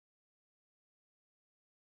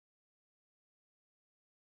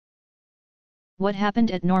What happened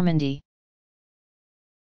at Normandy?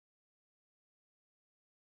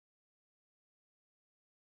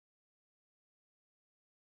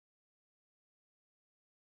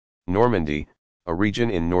 Normandy, a region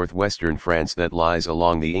in northwestern France that lies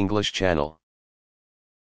along the English Channel,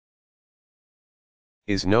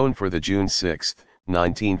 is known for the June 6,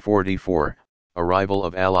 1944, arrival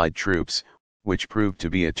of Allied troops, which proved to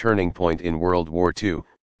be a turning point in World War II,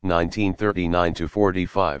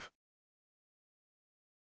 1939–45.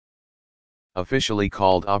 Officially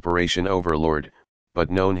called Operation Overlord, but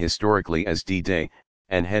known historically as D-Day,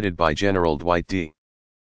 and headed by General Dwight D.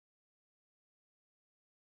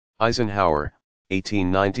 Eisenhower,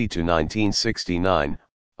 1890–1969,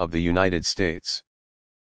 of the United States.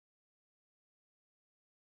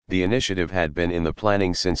 The initiative had been in the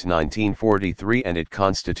planning since 1943 and it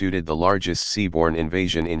constituted the largest seaborne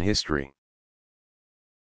invasion in history.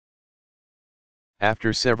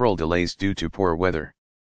 After several delays due to poor weather,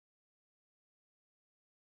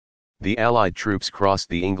 the Allied troops crossed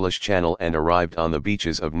the English Channel and arrived on the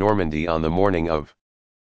beaches of Normandy on the morning of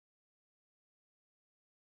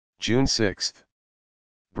June 6.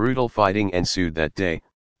 Brutal fighting ensued that day,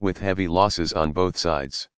 with heavy losses on both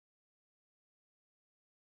sides.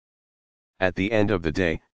 At the end of the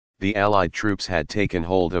day, the Allied troops had taken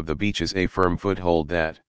hold of the beaches, a firm foothold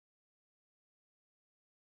that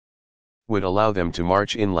would allow them to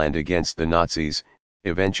march inland against the Nazis,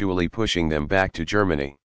 eventually pushing them back to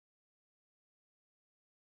Germany.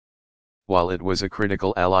 While it was a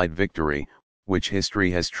critical Allied victory, which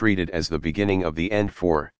history has treated as the beginning of the end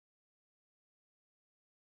for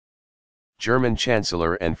German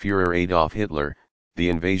Chancellor and Führer Adolf Hitler, the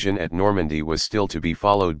invasion at Normandy was still to be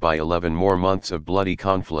followed by 11 more months of bloody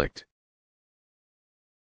conflict.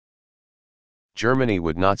 Germany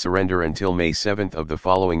would not surrender until May 7 of the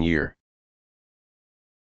following year.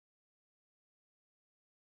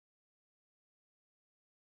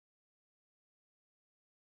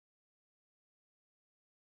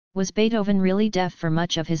 Was Beethoven really deaf for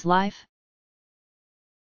much of his life?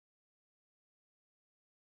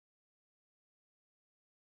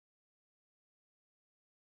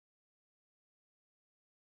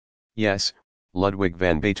 Yes, Ludwig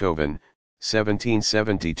van Beethoven,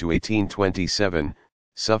 1770–1827,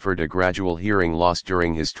 suffered a gradual hearing loss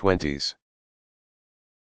during his 20s,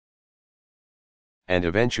 and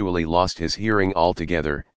eventually lost his hearing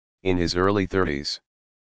altogether, in his early 30s.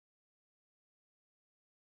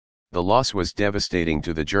 The loss was devastating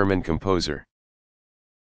to the German composer.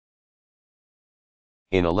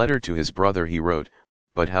 In a letter to his brother he wrote,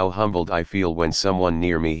 "But how humbled I feel when someone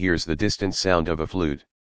near me hears the distant sound of a flute.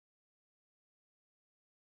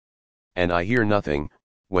 And I hear nothing,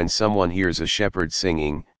 when someone hears a shepherd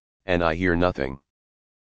singing, and I hear nothing."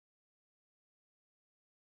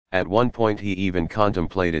 At one point he even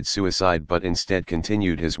contemplated suicide but instead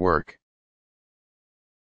continued his work.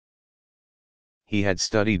 He had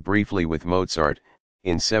studied briefly with Mozart,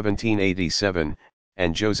 in 1787,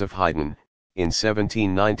 and Joseph Haydn, in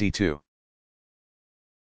 1792.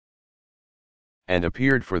 And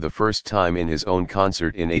appeared for the first time in his own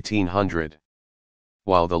concert in 1800.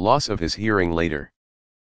 While the loss of his hearing later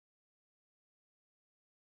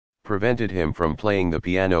prevented him from playing the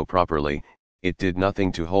piano properly, it did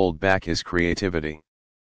nothing to hold back his creativity.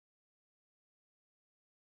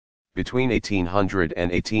 Between 1800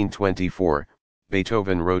 and 1824,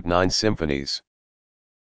 Beethoven wrote 9 symphonies.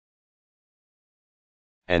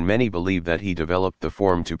 And many believe that he developed the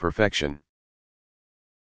form to perfection.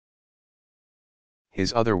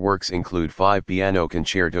 His other works include 5 piano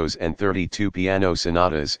concertos and 32 piano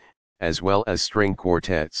sonatas, as well as string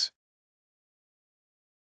quartets,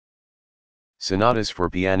 sonatas for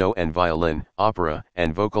piano and violin, opera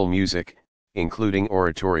and vocal music, including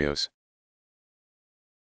oratorios.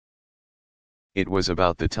 It was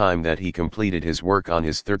about the time that he completed his work on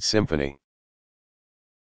his 3rd symphony,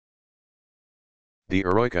 the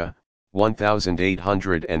Eroica,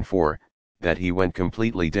 1804, that he went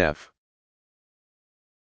completely deaf.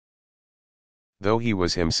 Though he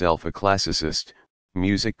was himself a classicist,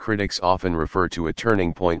 music critics often refer to a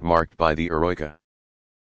turning point marked by the Eroica,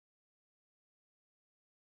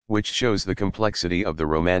 which shows the complexity of the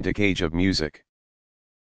Romantic age of music.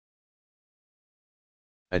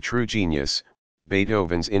 A true genius,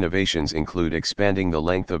 Beethoven's innovations include expanding the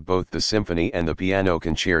length of both the symphony and the piano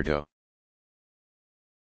concerto,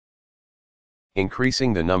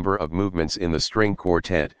 increasing the number of movements in the string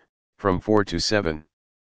quartet, from 4 to 7,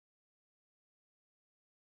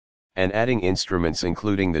 and adding instruments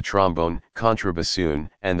including the trombone, contrabassoon,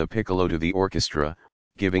 and the piccolo to the orchestra,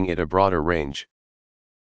 giving it a broader range.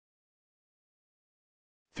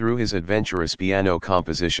 through his adventurous piano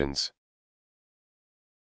compositions.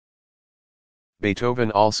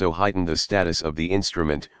 Beethoven also heightened the status of the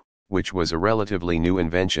instrument, which was a relatively new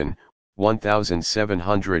invention,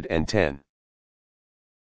 1710.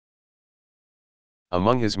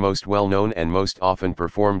 Among his most well-known and most often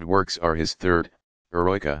performed works are his third,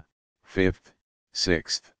 Eroica, fifth,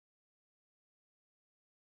 sixth,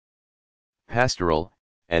 pastoral,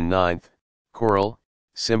 and ninth, choral,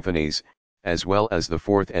 symphonies, as well as the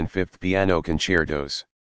fourth and fifth piano concertos.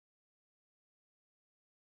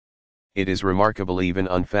 It is remarkable, even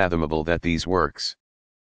unfathomable, that these works,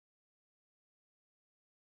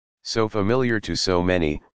 so familiar to so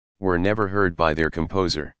many, were never heard by their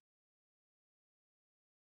composer.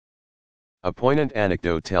 A poignant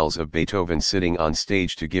anecdote tells of Beethoven sitting on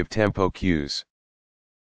stage to give tempo cues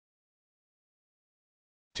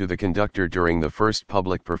to the conductor during the first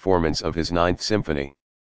public performance of his Ninth Symphony.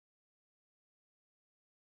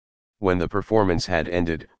 When the performance had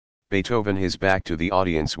ended, Beethoven, his back to the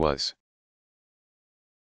audience, was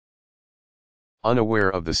unaware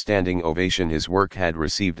of the standing ovation his work had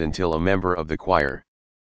received until a member of the choir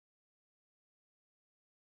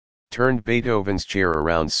turned Beethoven's chair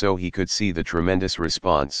around so he could see the tremendous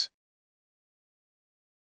response.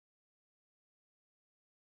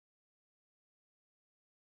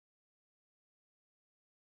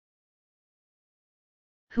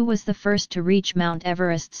 Who was the first to reach Mount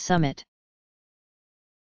Everest's summit?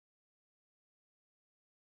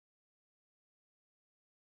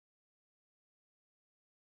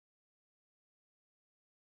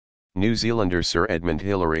 New Zealander Sir Edmund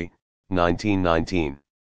Hillary, 1919.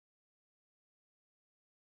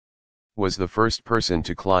 Was the first person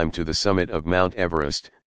to climb to the summit of Mount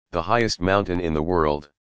Everest, the highest mountain in the world.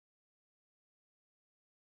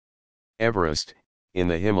 Everest, in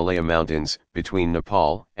the Himalaya Mountains, between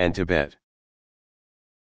Nepal and Tibet,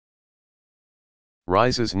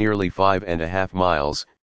 rises nearly 5.5 miles,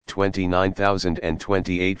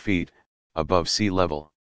 29,028 feet, above sea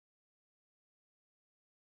level.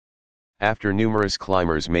 After numerous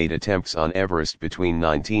climbers made attempts on Everest between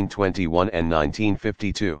 1921 and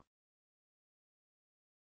 1952,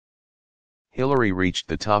 Hillary reached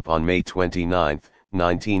the top on May 29,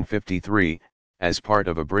 1953, as part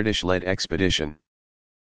of a British-led expedition.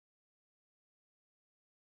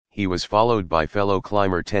 He was followed by fellow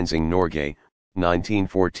climber Tenzing Norgay,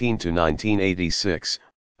 1914 to 1986,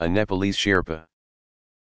 a Nepalese Sherpa.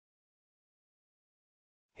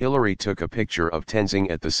 Hillary took a picture of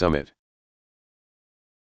Tenzing at the summit.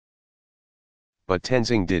 But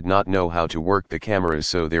Tenzing did not know how to work the cameras,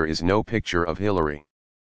 so there is no picture of Hillary.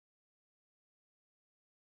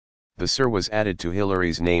 The Sir was added to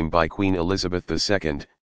Hillary's name by Queen Elizabeth II,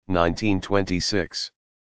 1926.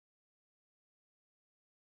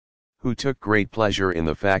 Who took great pleasure in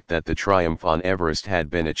the fact that the triumph on Everest had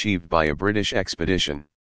been achieved by a British expedition.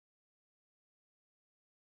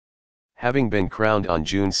 Having been crowned on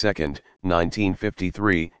June 2,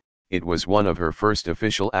 1953, it was one of her first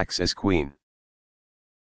official acts as Queen.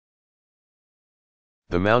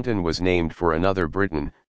 The mountain was named for another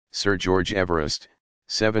Briton, Sir George Everest,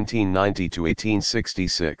 1790 to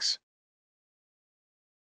 1866.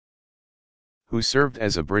 Who served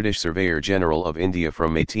as a British Surveyor General of India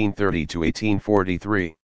from 1830 to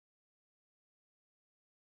 1843.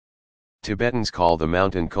 Tibetans call the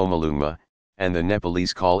mountain Komalungma, and the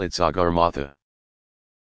Nepalese call it Sagarmatha.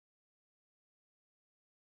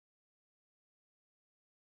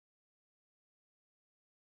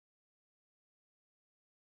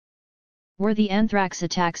 Were the anthrax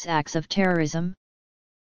attacks acts of terrorism?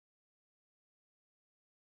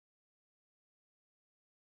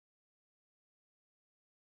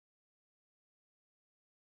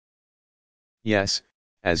 Yes,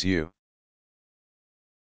 as U.S.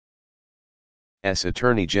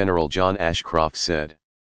 Attorney General John Ashcroft said.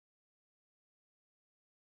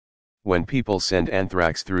 When people send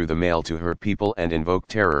anthrax through the mail to hurt people and invoke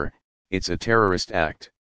terror, it's a terrorist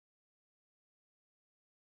act.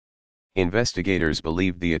 Investigators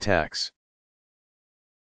believed the attacks,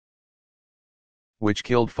 which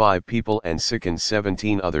killed 5 people and sickened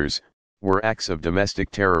 17 others, were acts of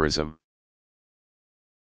domestic terrorism.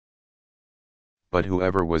 But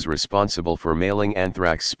whoever was responsible for mailing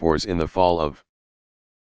anthrax spores in the fall of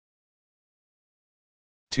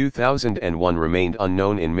 2001 remained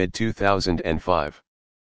unknown in mid-2005.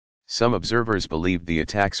 Some observers believed the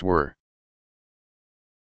attacks were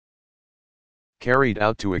carried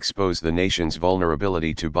out to expose the nation's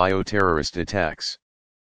vulnerability to bioterrorist attacks.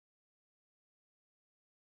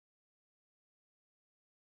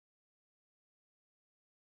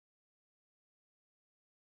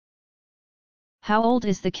 How old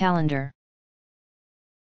is the calendar?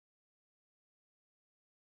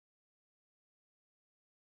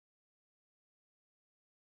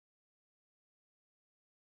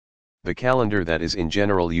 The calendar that is in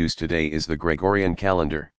general use today is the Gregorian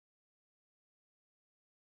calendar.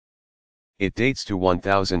 It dates to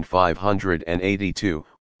 1582,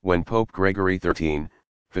 when Pope Gregory XIII,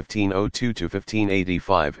 1502 to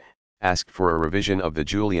 1585, asked for a revision of the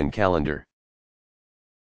Julian calendar.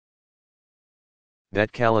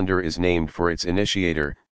 That calendar is named for its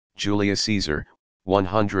initiator, Julius Caesar,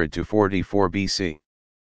 100 to 44 BC.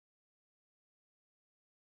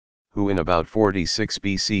 Who in about 46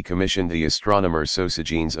 BC commissioned the astronomer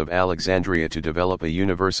Sosigenes of Alexandria to develop a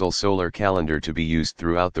universal solar calendar to be used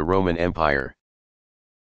throughout the Roman Empire.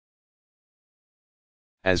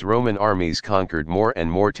 As Roman armies conquered more and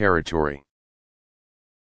more territory,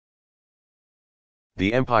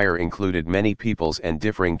 the empire included many peoples and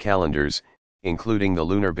differing calendars, including the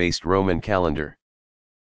lunar-based Roman calendar.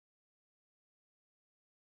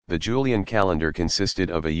 The Julian calendar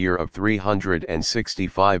consisted of a year of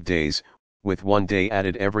 365 days, with one day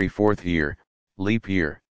added every fourth year, leap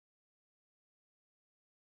year.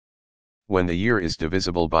 When the year is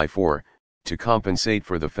divisible by 4, to compensate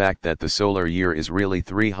for the fact that the solar year is really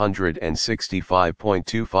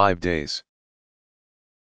 365.25 days.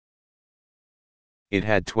 It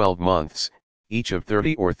had 12 months, each of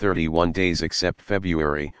 30 or 31 days except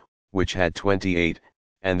February, which had 28,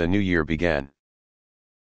 and the new year began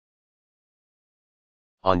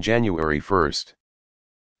on January 1st.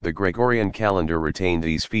 The Gregorian calendar retained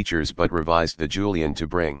these features but revised the Julian to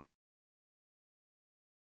bring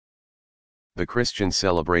the Christian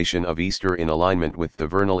celebration of Easter in alignment with the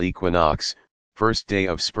vernal equinox, first day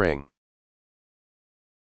of spring.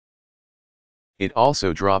 It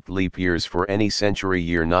also dropped leap years for any century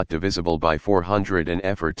year not divisible by 400 in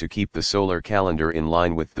effort to keep the solar calendar in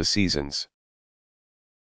line with the seasons.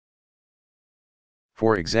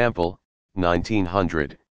 For example,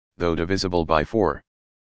 1900, though divisible by 4,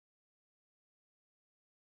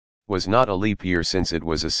 was not a leap year since it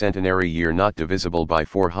was a centenary year not divisible by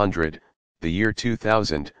 400. The year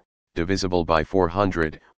 2000, divisible by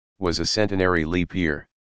 400, was a centenary leap year.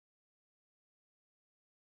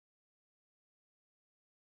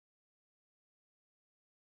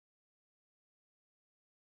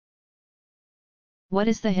 What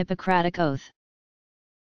is the Hippocratic Oath?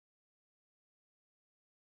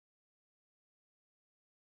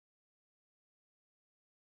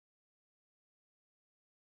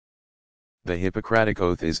 The Hippocratic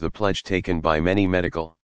Oath is the pledge taken by many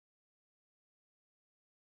medical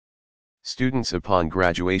students upon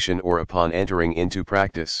graduation or upon entering into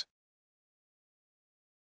practice.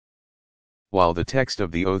 While the text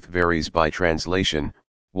of the oath varies by translation,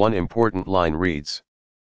 one important line reads,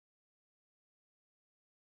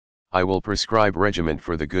 "I will prescribe regimen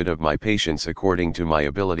for the good of my patients according to my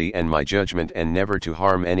ability and my judgment and never to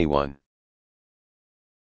harm anyone."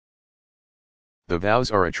 The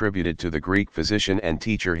vows are attributed to the Greek physician and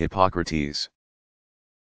teacher Hippocrates.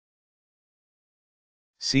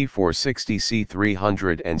 c. 460 c.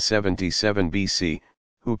 377 BC,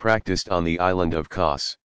 who practiced on the island of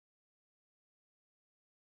Kos.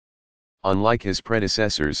 Unlike his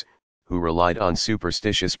predecessors, who relied on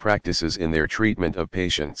superstitious practices in their treatment of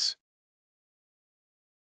patients,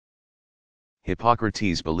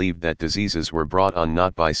 Hippocrates believed that diseases were brought on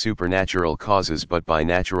not by supernatural causes but by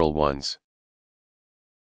natural ones.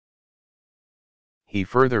 He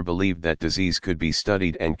further believed that disease could be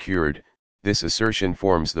studied and cured. This assertion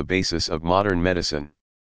forms the basis of modern medicine,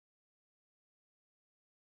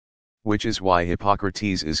 which is why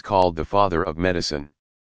Hippocrates is called the father of medicine.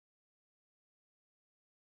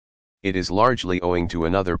 It is largely owing to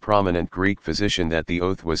another prominent Greek physician that the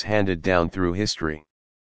oath was handed down through history.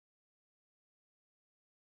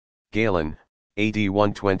 Galen, AD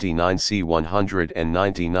 129 c.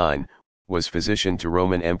 199, was physician to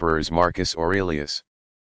Roman emperors Marcus Aurelius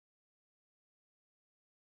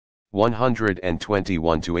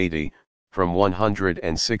 121 to 80, from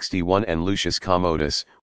 161, and Lucius Commodus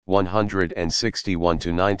 161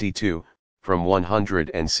 to 92, from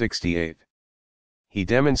 168. He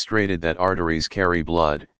demonstrated that arteries carry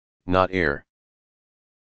blood, not air,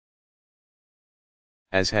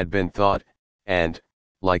 as had been thought, and,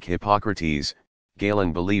 like Hippocrates,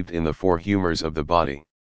 Galen believed in the four humors of the body.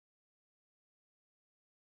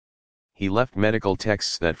 He left medical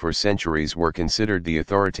texts that for centuries were considered the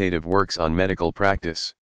authoritative works on medical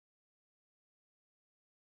practice.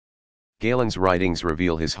 Galen's writings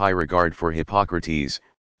reveal his high regard for Hippocrates,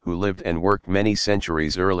 who lived and worked many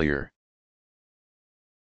centuries earlier.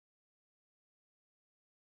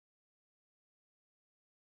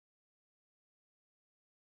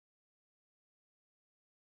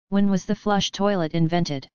 When was the flush toilet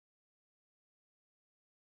invented?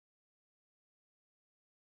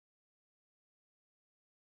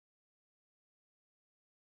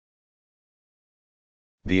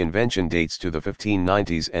 The invention dates to the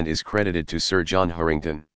 1590s and is credited to Sir John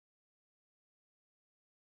Harington.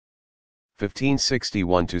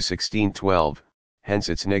 1561 to 1612, hence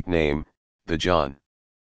its nickname, the John.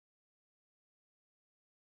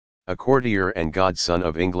 A courtier and godson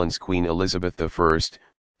of England's Queen Elizabeth I,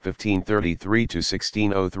 1533 to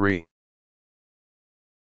 1603.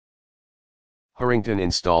 Harington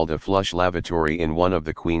installed a flush lavatory in one of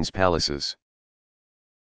the Queen's palaces.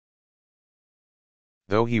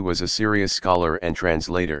 Though he was a serious scholar and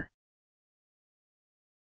translator,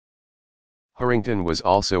 Harington was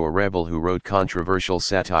also a rebel who wrote controversial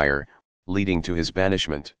satire, leading to his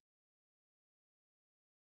banishment.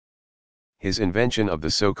 His invention of the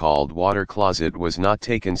so-called water closet was not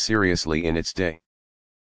taken seriously in its day.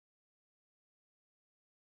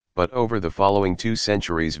 But over the following 2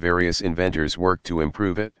 centuries various inventors worked to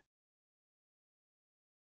improve it,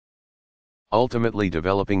 ultimately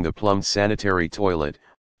developing the plumbed sanitary toilet,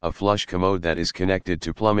 a flush commode that is connected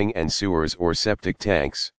to plumbing and sewers or septic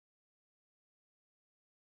tanks.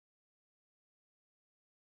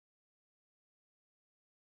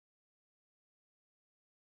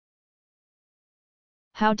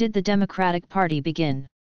 How did the Democratic Party begin?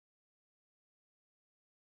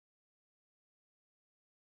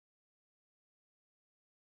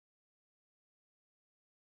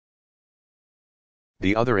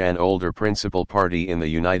 The other and older principal party in the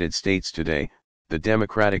United States today, the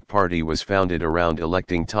Democratic Party, was founded around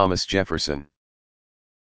electing Thomas Jefferson.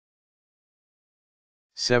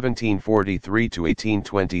 1743 to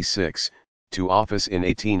 1826, to office in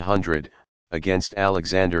 1800, against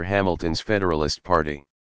Alexander Hamilton's Federalist Party.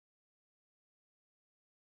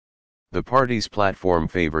 The party's platform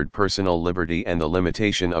favored personal liberty and the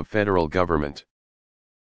limitation of federal government.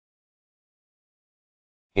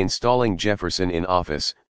 Installing Jefferson in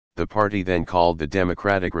office, the party then called the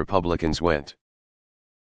Democratic Republicans went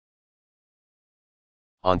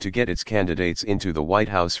on to get its candidates into the White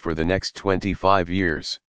House for the next 25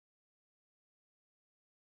 years.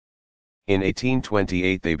 In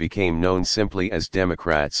 1828 they became known simply as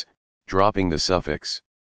Democrats, dropping the suffix.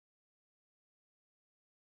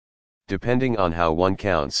 Depending on how one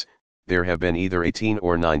counts, there have been either 18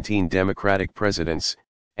 or 19 Democratic presidents.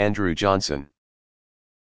 Andrew Johnson,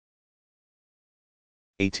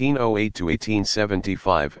 1808 to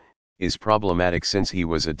 1875, is problematic since he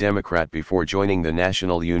was a Democrat before joining the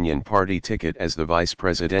National Union Party ticket as the vice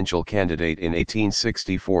presidential candidate in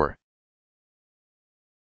 1864.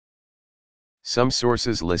 Some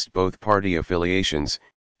sources list both party affiliations,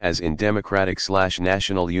 as in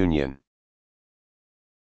Democratic/National Union.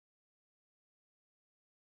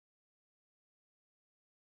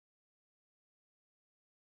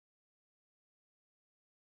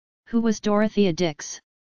 Who was Dorothea Dix?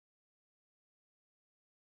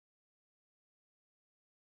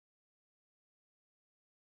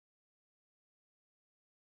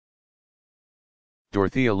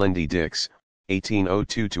 Dorothea Lindy Dix,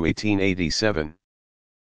 1802 to 1887.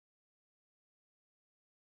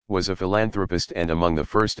 Was a philanthropist and among the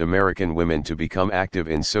first American women to become active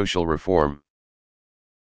in social reform.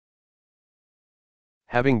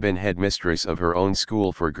 Having been headmistress of her own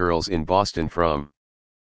school for girls in Boston from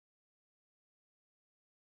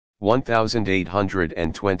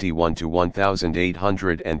 1821 to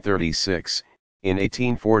 1836, in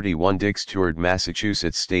 1841 Dix toured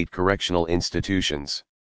Massachusetts state correctional institutions,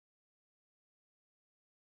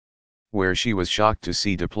 where she was shocked to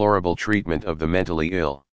see deplorable treatment of the mentally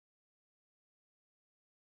ill.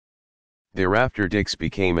 Thereafter Dix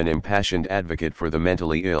became an impassioned advocate for the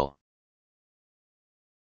mentally ill,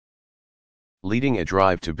 leading a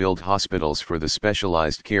drive to build hospitals for the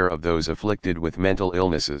specialized care of those afflicted with mental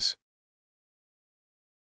illnesses.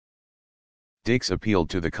 Dix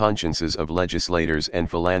appealed to the consciences of legislators and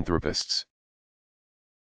philanthropists.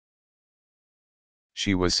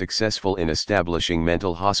 She was successful in establishing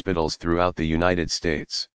mental hospitals throughout the United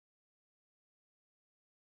States,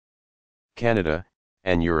 Canada,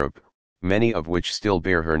 and Europe, many of which still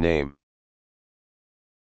bear her name.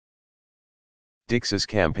 Dix's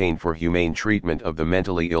campaign for humane treatment of the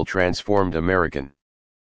mentally ill transformed American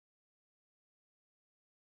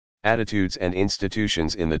attitudes and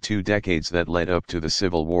institutions in the 2 decades that led up to the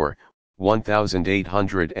Civil War,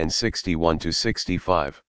 1861 to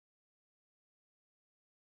 65.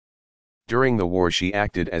 During the war she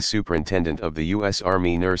acted as superintendent of the U.S.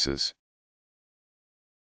 Army nurses.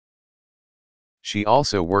 She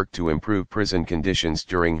also worked to improve prison conditions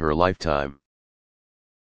during her lifetime.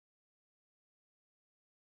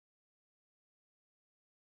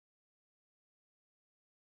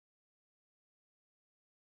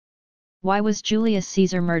 Why was Julius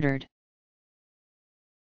Caesar murdered?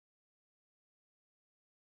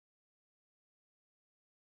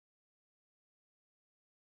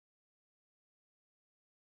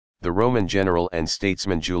 The Roman general and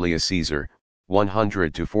statesman Julius Caesar,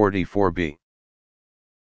 100–44 B.C.,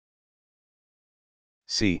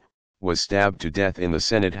 was stabbed to death in the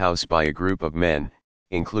Senate house by a group of men,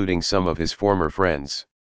 including some of his former friends,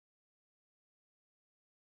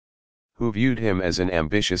 who viewed him as an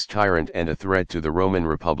ambitious tyrant and a threat to the Roman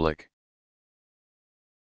Republic.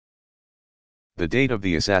 The date of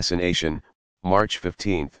the assassination, March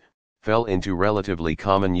 15, fell into relatively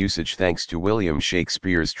common usage thanks to William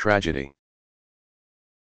Shakespeare's tragedy.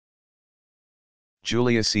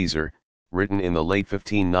 Julius Caesar, written in the late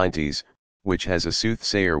 1590s, which has a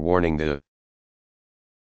soothsayer warning the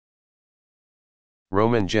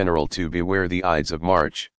Roman general to beware the Ides of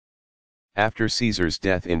March. After Caesar's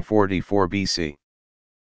death in 44 BC,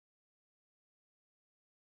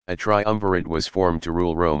 a triumvirate was formed to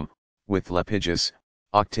rule Rome, with Lepidus,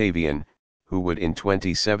 Octavian, who would in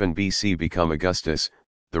 27 BC become Augustus,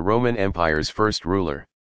 the Roman Empire's first ruler,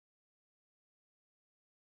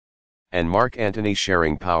 and Mark Antony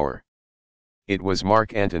sharing power. It was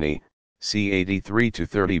Mark Antony, c.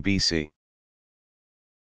 83–30 BC,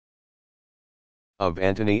 of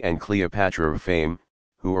Antony and Cleopatra fame,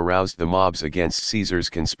 who aroused the mobs against Caesar's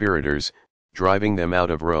conspirators, driving them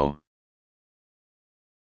out of Rome.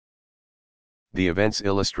 The events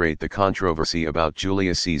illustrate the controversy about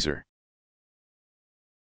Julius Caesar.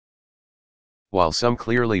 While some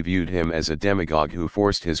clearly viewed him as a demagogue who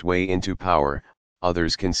forced his way into power,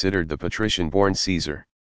 others considered the patrician-born Caesar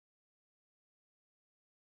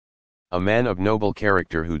a man of noble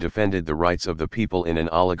character who defended the rights of the people in an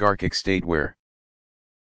oligarchic state where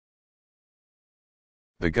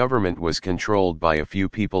the government was controlled by a few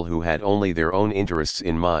people who had only their own interests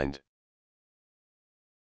in mind.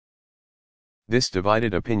 This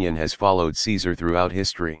divided opinion has followed Caesar throughout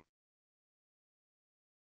history.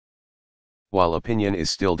 While opinion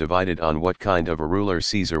is still divided on what kind of a ruler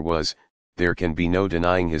Caesar was, there can be no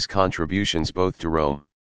denying his contributions both to Rome,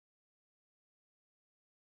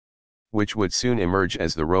 which would soon emerge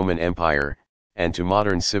as the Roman Empire, and to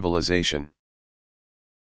modern civilization.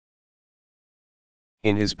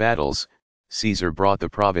 In his battles, Caesar brought the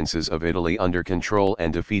provinces of Italy under control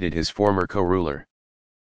and defeated his former co-ruler,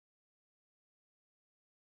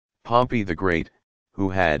 Pompey the Great, who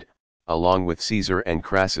had, along with Caesar and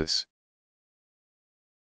Crassus,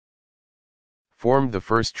 formed the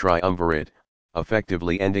first triumvirate,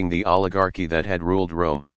 effectively ending the oligarchy that had ruled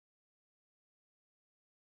Rome.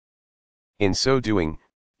 In so doing,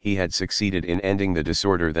 he had succeeded in ending the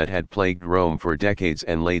disorder that had plagued Rome for decades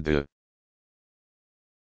and laid the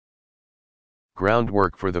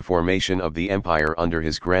groundwork for the formation of the empire under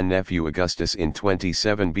his grandnephew Augustus in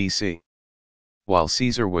 27 BC. While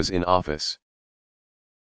Caesar was in office,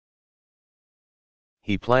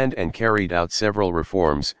 he planned and carried out several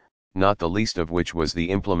reforms, not the least of which was the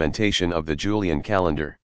implementation of the Julian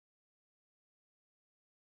calendar,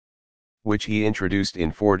 which he introduced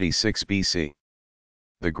in 46 BC.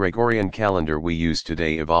 The Gregorian calendar we use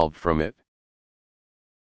today evolved from it.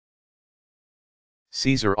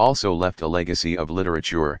 Caesar also left a legacy of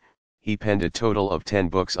literature. He penned a total of 10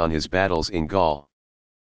 books on his battles in Gaul,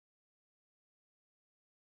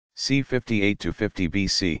 c. 58–50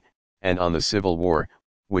 BC, and on the Civil War,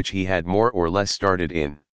 which he had more or less started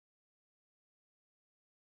in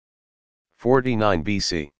 49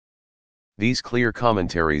 BC. These clear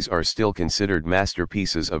commentaries are still considered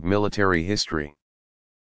masterpieces of military history.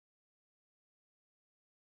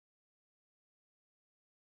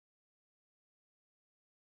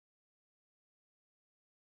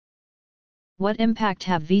 What impact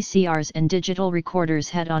have VCRs and digital recorders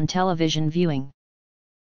had on television viewing?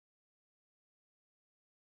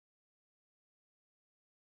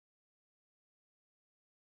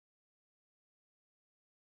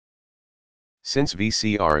 Since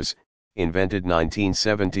VCRs, invented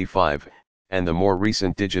 1975, and the more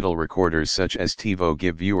recent digital recorders such as TiVo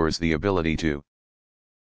give viewers the ability to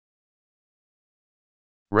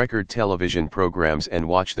record television programs and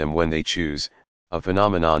watch them when they choose, a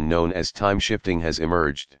phenomenon known as time shifting has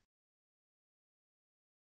emerged.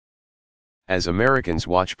 As Americans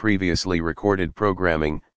watch previously recorded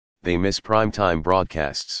programming, they miss primetime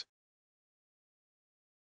broadcasts.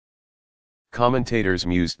 Commentators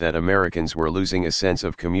mused that Americans were losing a sense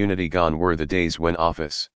of community. Gone were the days when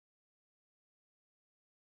office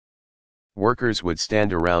workers would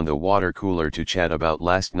stand around the water cooler to chat about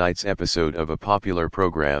last night's episode of a popular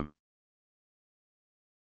program.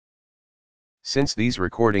 since these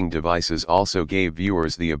recording devices also gave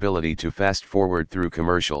viewers the ability to fast forward through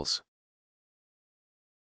commercials.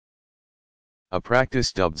 A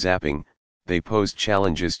practice dubbed zapping, they posed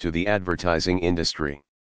challenges to the advertising industry.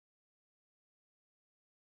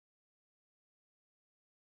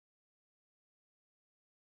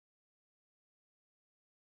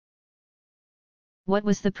 What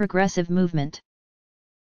was the progressive movement?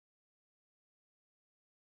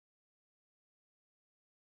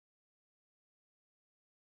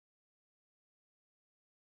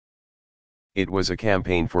 It was a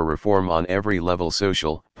campaign for reform on every level: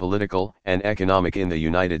 social, political, and economic in the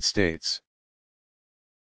United States.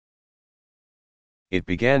 It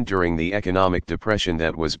began during the economic depression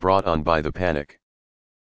that was brought on by the Panic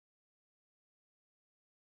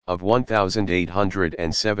of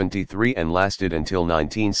 1873 and lasted until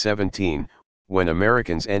 1917, when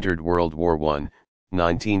Americans entered World War I,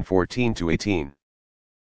 1914-18.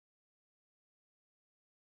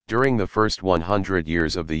 During the first 100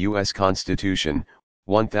 years of the U.S. Constitution,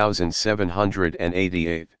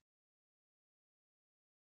 1788,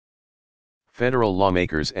 federal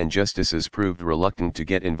lawmakers and justices proved reluctant to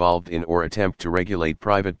get involved in or attempt to regulate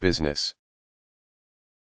private business.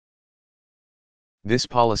 This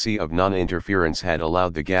policy of non-interference had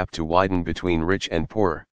allowed the gap to widen between rich and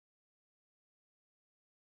poor.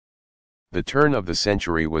 The turn of the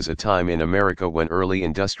century was a time in America when early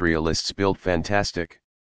industrialists built fantastic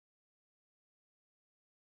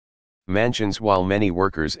mansions while many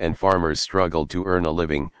workers and farmers struggled to earn a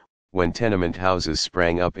living, when tenement houses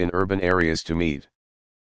sprang up in urban areas to meet,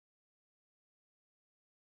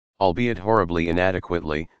 albeit horribly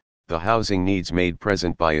inadequately, the housing needs made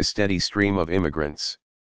present by a steady stream of immigrants.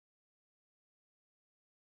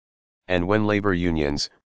 And when labor unions,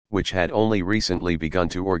 which had only recently begun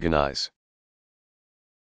to organize,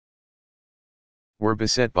 were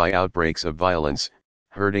beset by outbreaks of violence,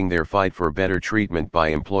 hurting their fight for better treatment by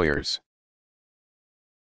employers.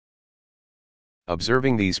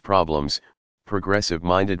 Observing these problems,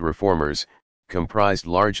 progressive-minded reformers, comprised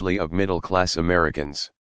largely of middle-class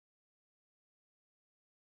Americans,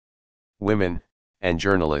 women, and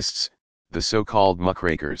journalists, the so-called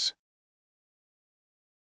muckrakers,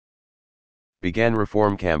 began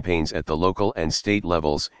reform campaigns at the local and state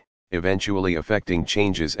levels, eventually effecting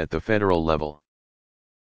changes at the federal level.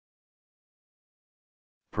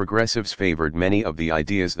 Progressives favored many of the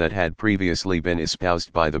ideas that had previously been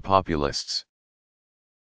espoused by the populists,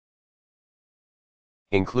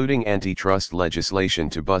 including antitrust legislation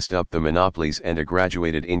to bust up the monopolies and a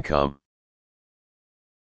graduated income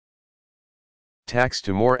tax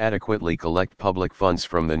to more adequately collect public funds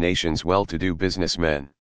from the nation's well-to-do businessmen.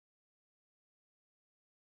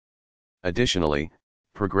 Additionally,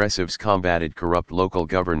 progressives combated corrupt local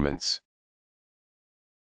governments,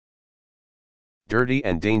 dirty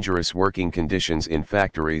and dangerous working conditions in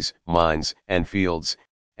factories, mines, and fields,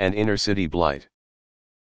 and inner-city blight.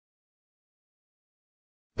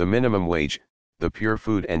 The minimum wage, the Pure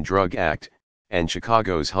Food and Drug Act, and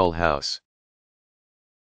Chicago's Hull House,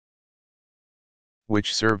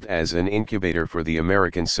 which served as an incubator for the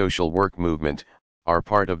American social work movement, are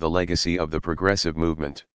part of the legacy of the progressive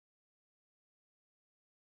movement.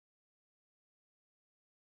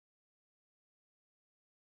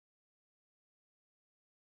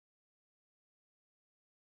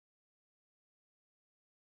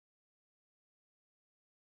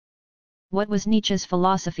 What was Nietzsche's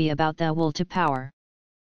philosophy about the will to power?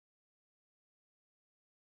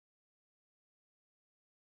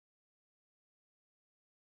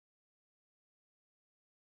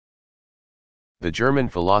 The German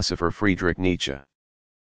philosopher Friedrich Nietzsche,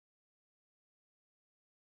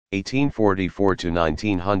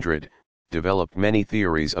 1844-1900, developed many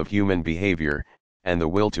theories of human behavior, and the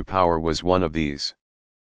will to power was one of these.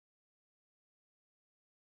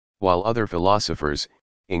 While other philosophers,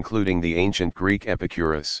 including the ancient Greek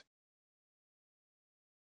Epicurus,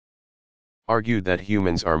 argued that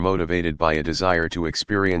humans are motivated by a desire to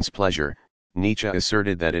experience pleasure, Nietzsche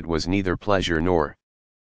asserted that it was neither pleasure nor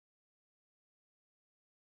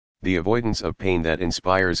the avoidance of pain that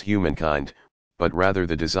inspires humankind, but rather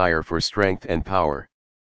the desire for strength and power.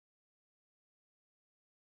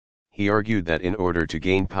 He argued that in order to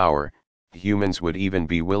gain power, humans would even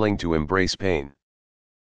be willing to embrace pain.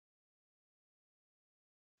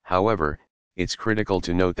 However, it's critical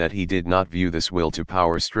to note that he did not view this will to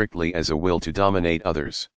power strictly as a will to dominate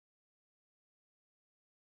others.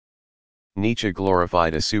 Nietzsche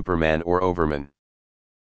glorified a Superman or Overman,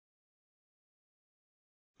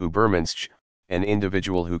 Übermensch, an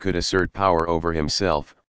individual who could assert power over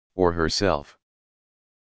himself, or herself.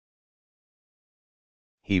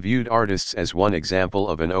 He viewed artists as one example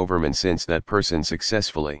of an overman since that person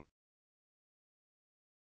successfully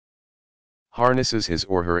harnesses his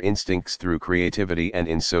or her instincts through creativity and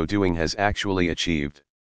in so doing has actually achieved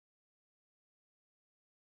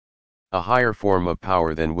a higher form of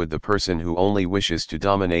power than would the person who only wishes to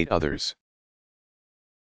dominate others.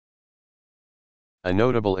 A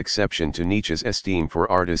notable exception to Nietzsche's esteem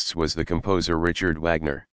for artists was the composer Richard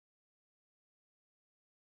Wagner.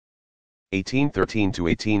 1813 to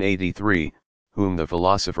 1883, whom the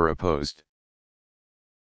philosopher opposed.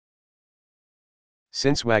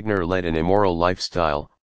 Since Wagner led an immoral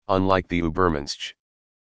lifestyle, unlike the Übermensch,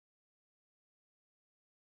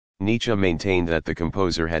 Nietzsche maintained that the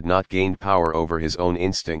composer had not gained power over his own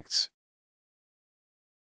instincts.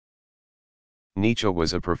 Nietzsche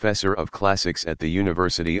was a professor of classics at the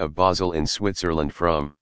University of Basel in Switzerland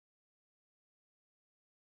from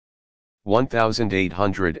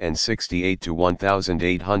 1868 to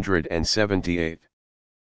 1878.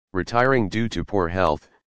 Retiring due to poor health,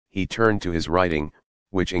 he turned to his writing,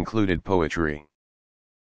 which included poetry.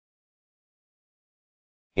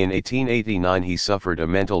 In 1889 he suffered a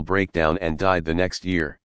mental breakdown and died the next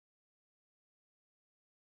year.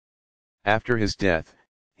 After his death,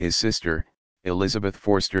 his sister, Elisabeth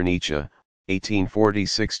Forster Nietzsche,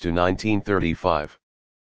 1846 to 1935,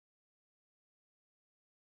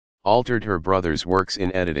 altered her brother's works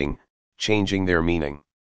in editing, changing their meaning.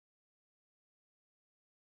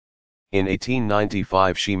 In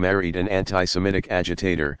 1895 she married an anti-Semitic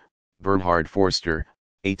agitator, Bernhard Forster,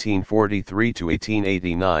 1843 to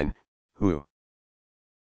 1889, who,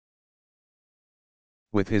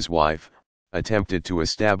 with his wife, attempted to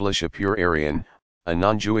establish a pure Aryan, a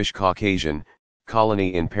non-Jewish Caucasian,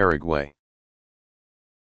 colony in Paraguay.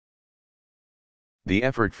 The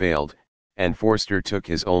effort failed, and Forster took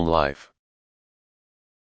his own life.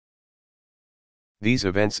 These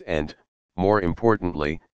events and, more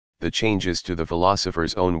importantly, the changes to the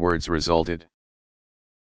philosopher's own words resulted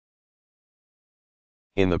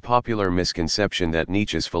in the popular misconception that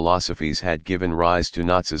Nietzsche's philosophies had given rise to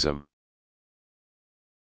Nazism.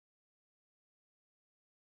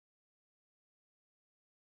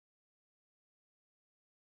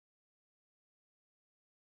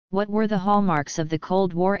 What were the hallmarks of the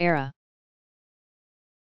Cold War era?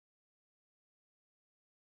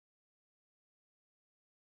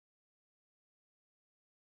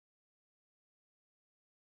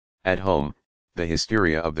 At home, the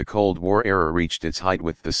hysteria of the Cold War era reached its height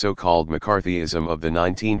with the so-called McCarthyism of the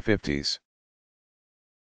 1950s.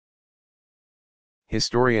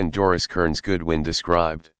 Historian Doris Kearns Goodwin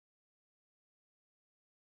described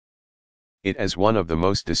it as one of the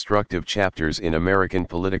most destructive chapters in American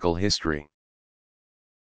political history.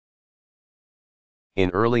 In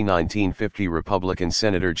early 1950, Republican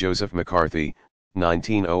Senator Joseph McCarthy,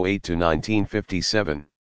 1908 to 1957,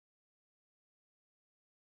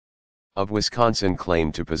 of Wisconsin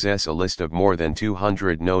claimed to possess a list of more than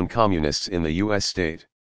 200 known communists in the U.S. state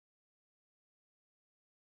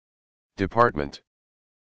Department.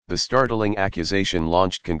 The startling accusation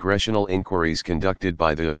launched congressional inquiries conducted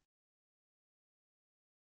by the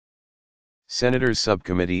Senators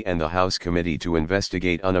Subcommittee and the House Committee to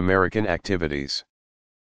investigate un-American activities.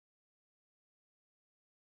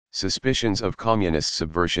 Suspicions of communist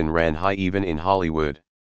subversion ran high even in Hollywood,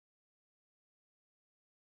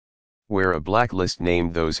 where a blacklist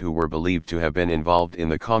named those who were believed to have been involved in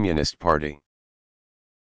the Communist Party.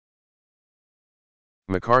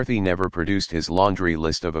 McCarthy never produced his laundry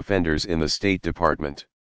list of offenders in the State Department,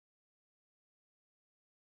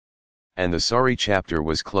 and the sorry chapter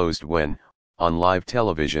was closed when, on live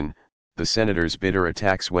television, the senator's bitter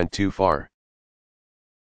attacks went too far.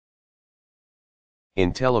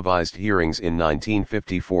 In televised hearings in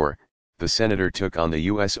 1954, the senator took on the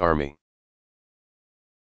U.S. Army,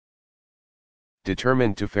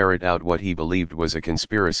 determined to ferret out what he believed was a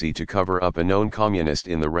conspiracy to cover up a known communist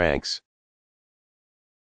in the ranks.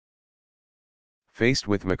 Faced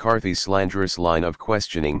with McCarthy's slanderous line of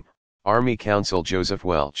questioning, Army Counsel Joseph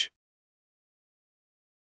Welch,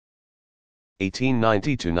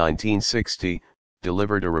 1890 to 1960,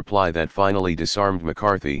 delivered a reply that finally disarmed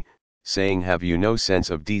McCarthy, saying, "Have you no sense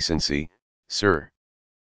of decency, sir?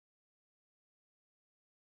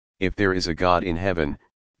 If there is a God in heaven,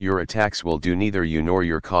 your attacks will do neither you nor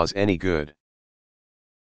your cause any good."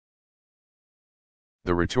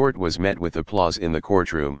 The retort was met with applause in the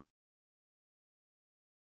courtroom,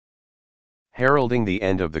 heralding the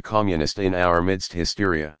end of the communist in our midst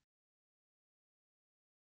hysteria.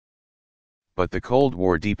 But the Cold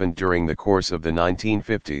War deepened during the course of the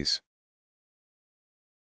 1950s.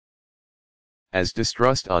 as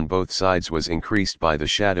distrust on both sides was increased by the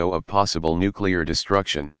shadow of possible nuclear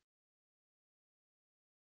destruction.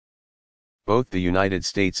 Both the United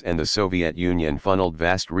States and the Soviet Union funneled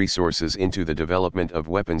vast resources into the development of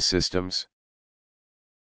weapons systems.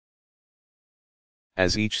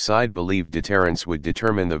 As each side believed deterrence would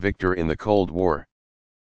determine the victor in the Cold War.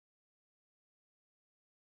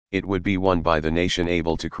 It would be won by the nation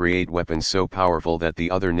able to create weapons so powerful that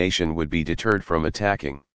the other nation would be deterred from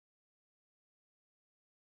attacking.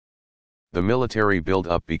 The military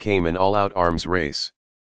build-up became an all-out arms race.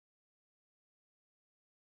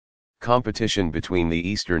 Competition between the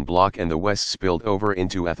Eastern Bloc and the West spilled over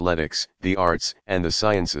into athletics, the arts, and the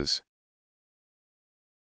sciences.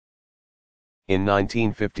 In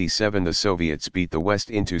 1957 the Soviets beat the West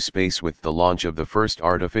into space with the launch of the first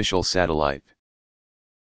artificial satellite,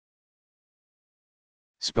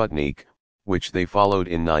 Sputnik, which they followed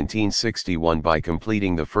in 1961 by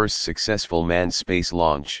completing the first successful manned space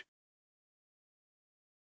launch.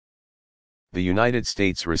 The United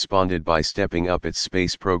States responded by stepping up its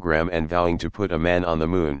space program and vowing to put a man on the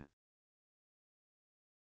moon.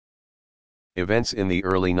 Events in the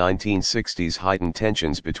early 1960s heightened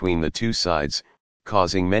tensions between the two sides,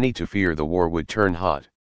 causing many to fear the war would turn hot.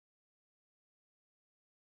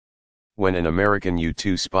 When an American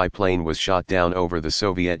U-2 spy plane was shot down over the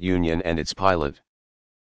Soviet Union and its pilot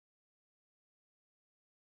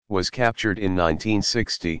was captured in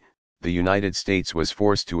 1960, the United States was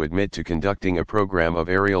forced to admit to conducting a program of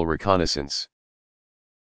aerial reconnaissance.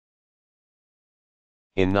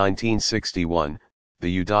 In 1961,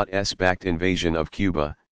 the U.S.-backed invasion of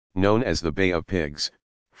Cuba, known as the Bay of Pigs,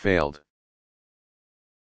 failed,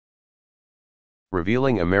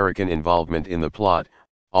 revealing American involvement in the plot.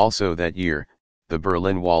 Also that year, the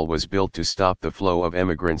Berlin Wall was built to stop the flow of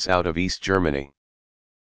emigrants out of East Germany,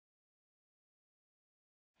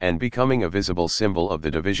 and becoming a visible symbol of the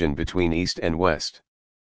division between East and West.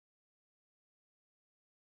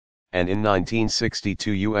 And in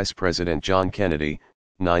 1962 U.S. President John Kennedy,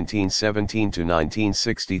 1917 to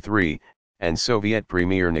 1963, and Soviet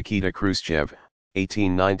Premier Nikita Khrushchev,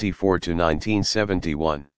 1894 to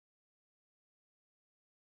 1971.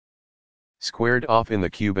 Squared off in the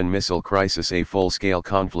Cuban Missile Crisis. A full-scale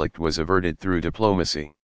conflict was averted through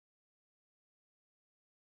diplomacy.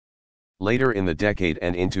 Later in the decade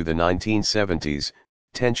and into the 1970s,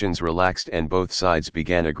 tensions relaxed and both sides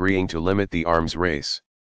began agreeing to limit the arms race,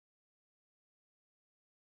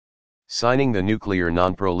 signing the Nuclear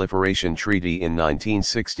Non-Proliferation Treaty in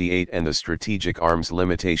 1968 and the Strategic Arms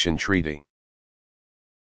Limitation Treaty,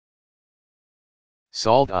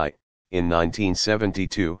 SALT-I, in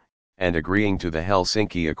 1972, and agreeing to the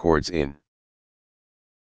Helsinki Accords in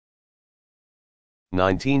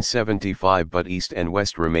 1975. But East and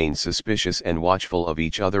West remained suspicious and watchful of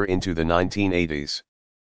each other into the 1980s.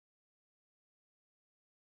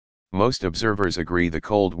 Most observers agree the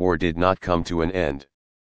Cold War did not come to an end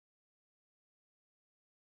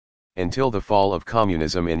until the fall of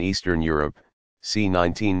communism in Eastern Europe, c.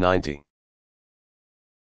 1990.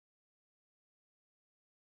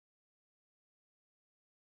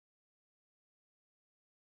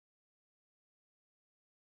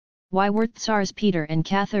 Why were Tsars Peter and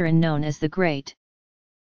Catherine known as the Great?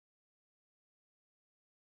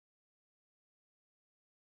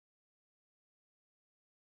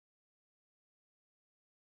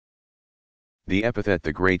 The epithet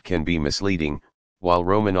the Great can be misleading. While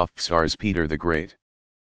Romanov Tsars Peter the Great,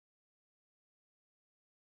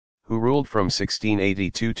 who ruled from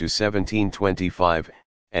 1682 to 1725,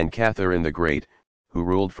 and Catherine the Great, who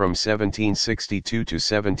ruled from 1762 to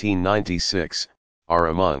 1796, are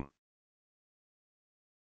among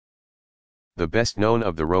the best known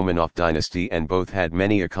of the Romanov dynasty, and both had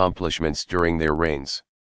many accomplishments during their reigns.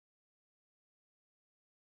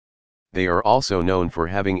 They are also known for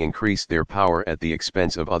having increased their power at the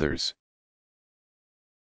expense of others.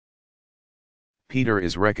 Peter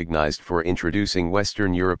is recognized for introducing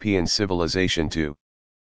Western European civilization to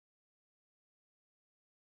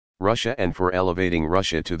Russia and for elevating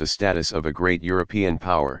Russia to the status of a great European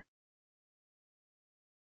power.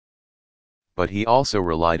 But he also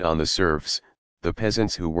relied on the serfs, the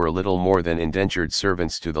peasants who were little more than indentured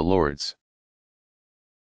servants to the lords,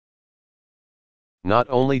 not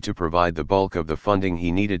only to provide the bulk of the funding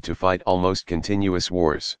he needed to fight almost continuous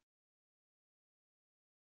wars,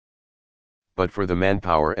 but for the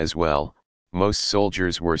manpower as well. Most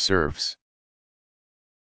soldiers were serfs.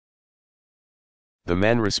 The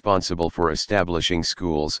men responsible for establishing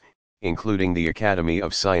schools, including the Academy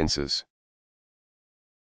of Sciences,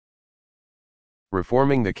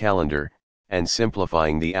 reforming the calendar, and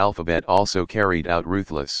simplifying the alphabet also carried out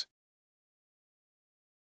ruthless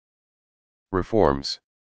Reforms.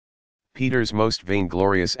 Peter's most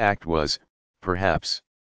vainglorious act was, perhaps,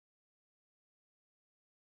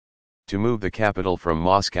 to move the capital from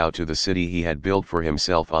Moscow to the city he had built for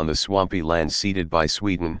himself on the swampy land ceded by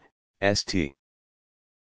Sweden, St.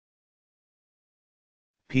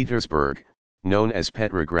 Petersburg, known as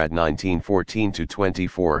Petrograd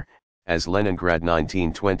 1914-24, as Leningrad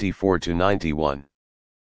 1924-91.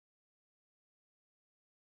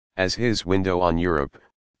 As his window on Europe,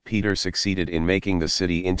 Peter succeeded in making the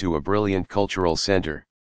city into a brilliant cultural center.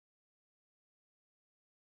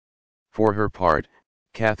 For her part,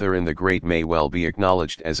 Catherine the Great may well be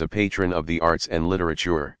acknowledged as a patron of the arts and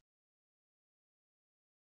literature.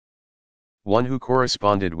 One who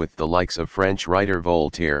corresponded with the likes of French writer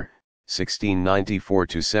Voltaire,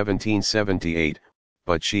 1694-1778,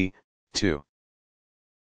 but she, too,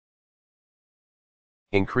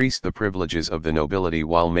 increased the privileges of the nobility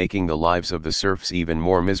while making the lives of the serfs even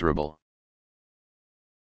more miserable.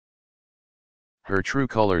 Her true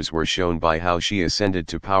colors were shown by how she ascended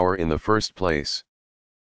to power in the first place.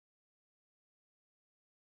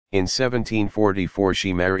 In 1744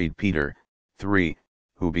 she married Peter III,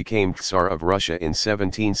 who became Tsar of Russia in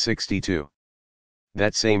 1762.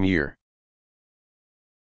 That same year,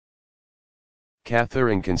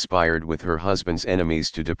 Catherine conspired with her husband's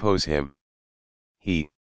enemies to depose him. He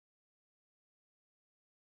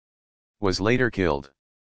was later killed.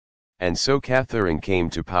 And so Catherine came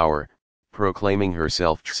to power, proclaiming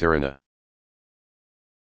herself Tsarina.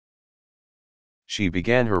 She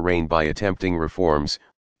began her reign by attempting reforms,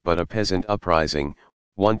 but a peasant uprising,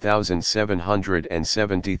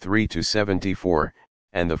 1773-74,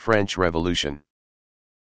 and the French Revolution,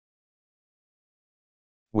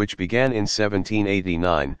 which began in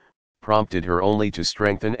 1789, prompted her only to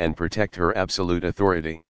strengthen and protect her absolute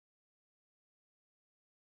authority.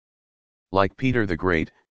 Like Peter the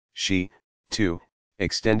Great, she, too,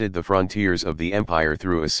 extended the frontiers of the empire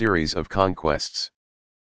through a series of conquests.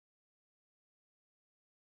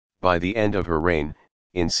 By the end of her reign,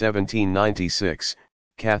 in 1796,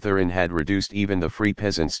 Catherine had reduced even the free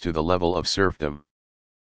peasants to the level of serfdom.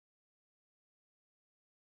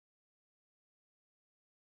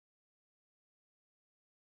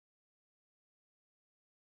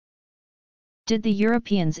 Did the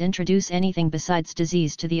Europeans introduce anything besides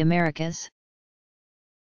disease to the Americas?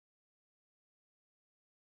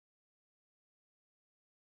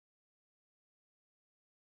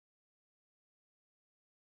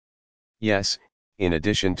 Yes, in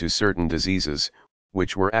addition to certain diseases,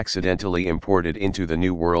 which were accidentally imported into the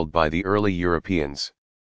New World by the early Europeans.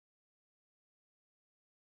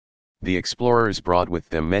 The explorers brought with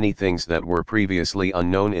them many things that were previously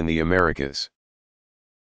unknown in the Americas.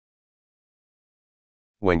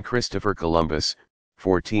 When Christopher Columbus,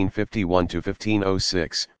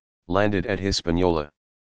 1451-1506, landed at Hispaniola,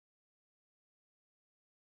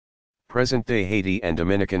 present-day Haiti and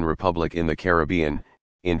Dominican Republic in the Caribbean,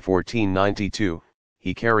 in 1492,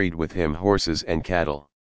 he carried with him horses and cattle.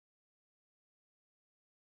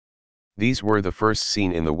 These were the first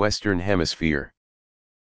seen in the Western Hemisphere.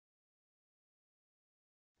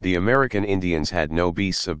 The American Indians had no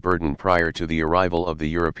beasts of burden prior to the arrival of the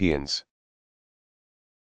Europeans.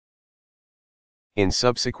 In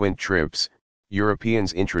subsequent trips,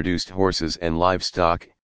 Europeans introduced horses and livestock,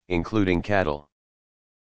 including cattle,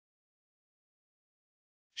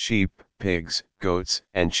 sheep, pigs, goats,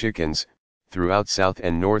 and chickens, throughout South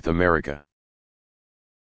and North America.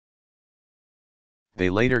 They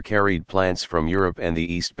later carried plants from Europe and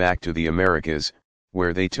the East back to the Americas,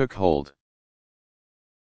 where they took hold.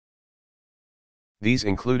 These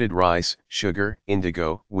included rice, sugar,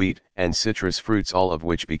 indigo, wheat, and citrus fruits, all of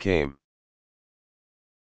which became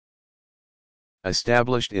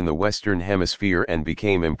established in the Western Hemisphere and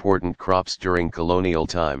became important crops during colonial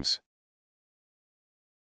times.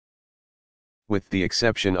 With the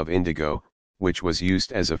exception of indigo, which was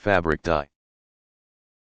used as a fabric dye.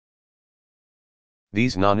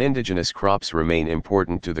 These non-indigenous crops remain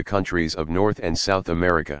important to the countries of North and South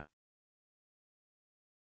America.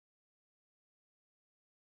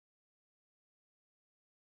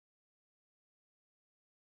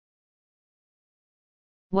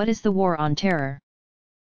 What is the War on Terror?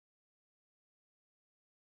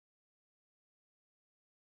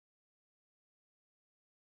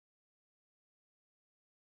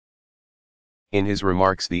 In his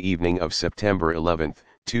remarks the evening of September 11,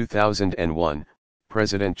 2001,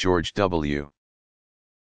 President George W.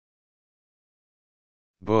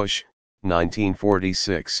 Bush,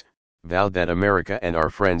 1946, vowed that America and our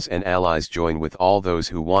friends and allies join with all those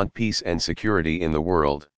who want peace and security in the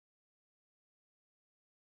world.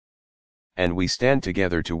 and we stand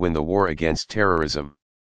together to win the war against terrorism.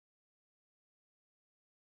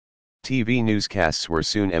 TV newscasts were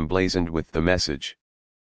soon emblazoned with the message.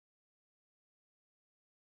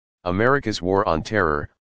 America's War on Terror,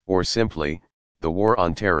 or simply, the War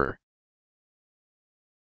on Terror.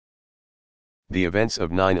 The events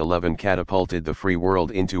of 9/11 catapulted the free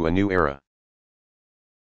world into a new era,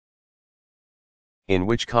 in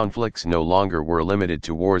which conflicts no longer were limited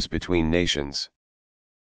to wars between nations.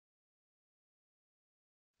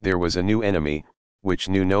 There was a new enemy, which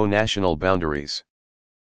knew no national boundaries,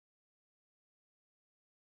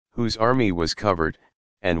 whose army was covert,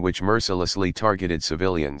 and which mercilessly targeted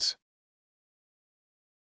civilians.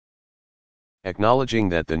 Acknowledging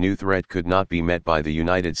that the new threat could not be met by the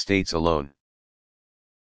United States alone,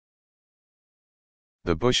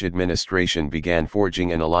 the Bush administration began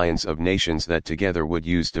forging an alliance of nations that together would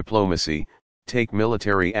use diplomacy, take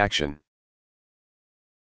military action,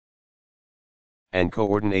 and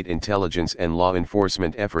coordinate intelligence and law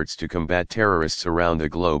enforcement efforts to combat terrorists around the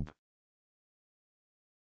globe.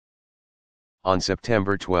 On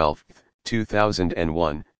September 12,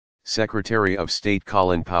 2001, Secretary of State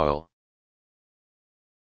Colin Powell,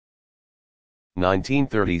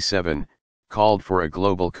 1937, called for a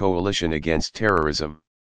global coalition against terrorism.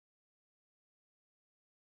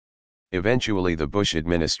 Eventually the Bush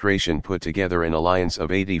administration put together an alliance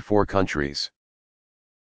of 84 countries,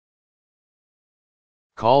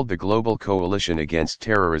 called the Global Coalition Against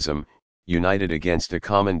Terrorism, united against a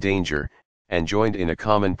common danger, and joined in a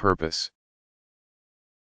common purpose.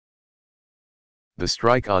 The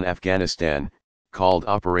strike on Afghanistan, called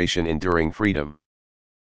Operation Enduring Freedom,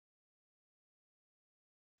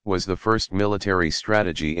 was the first military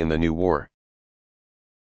strategy in the new war.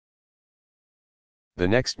 The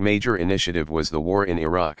next major initiative was the war in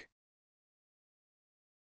Iraq.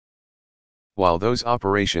 While those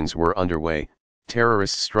operations were underway,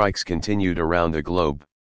 terrorist strikes continued around the globe.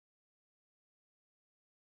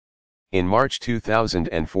 In March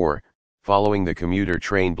 2004, following the commuter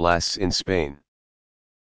train blasts in Spain,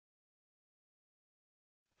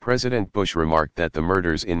 President Bush remarked that the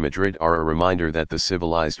murders in Madrid are a reminder that the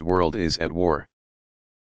civilized world is at war.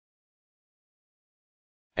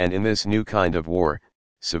 And in this new kind of war,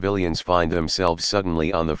 civilians find themselves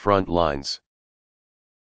suddenly on the front lines.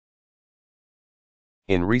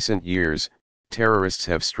 In recent years, terrorists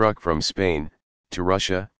have struck from Spain, to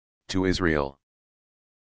Russia, to Israel,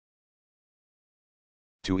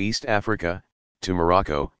 to East Africa, to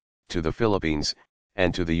Morocco, to the Philippines,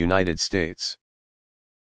 and to the United States.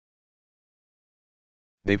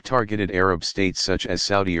 They've targeted Arab states such as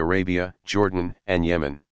Saudi Arabia, Jordan, and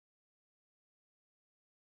Yemen.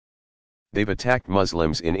 They've attacked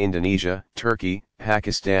Muslims in Indonesia, Turkey,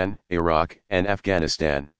 Pakistan, Iraq, and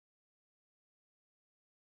Afghanistan.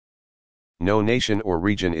 No nation or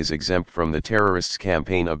region is exempt from the terrorists'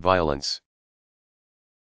 campaign of violence.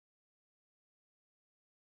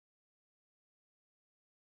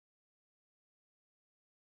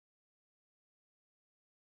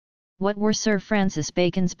 What were Sir Francis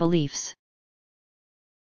Bacon's beliefs?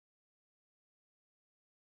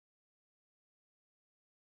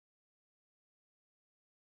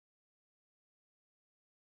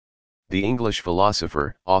 The English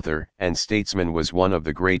philosopher, author, and statesman was one of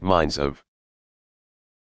the great minds of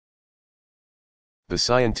the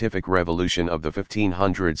scientific revolution of the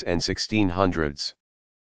 1500s and 1600s,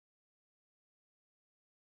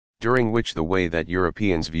 during which the way that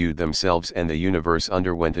Europeans viewed themselves and the universe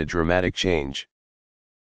underwent a dramatic change.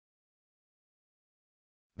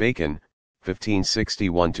 Bacon,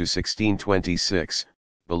 1561 to 1626,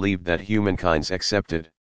 believed that humankind's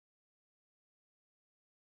accepted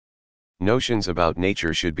notions about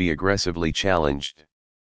nature should be aggressively challenged.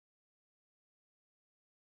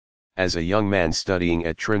 As a young man studying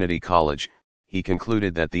at Trinity College, he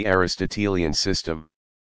concluded that the Aristotelian system,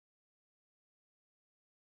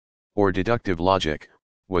 or deductive logic,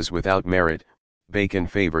 was without merit. Bacon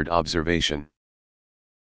favored observation,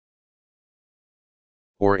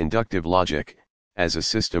 or inductive logic, as a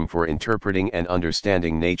system for interpreting and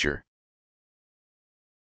understanding nature.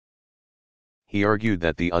 He argued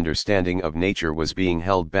that the understanding of nature was being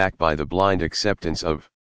held back by the blind acceptance of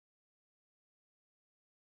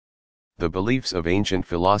the beliefs of ancient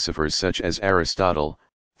philosophers such as Aristotle,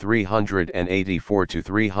 384 to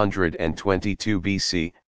 322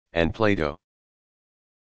 BC, and Plato,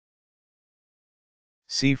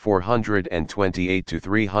 c. 428 to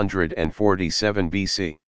 347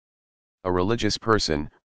 BC. A religious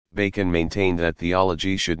person, Bacon maintained that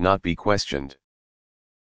theology should not be questioned.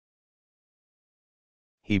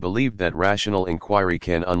 He believed that rational inquiry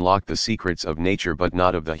can unlock the secrets of nature but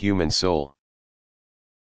not of the human soul.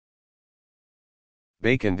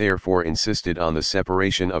 Bacon therefore insisted on the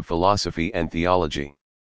separation of philosophy and theology,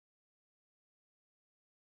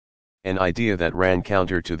 an idea that ran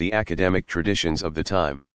counter to the academic traditions of the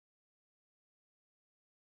time.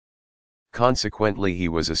 Consequently, he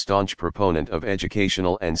was a staunch proponent of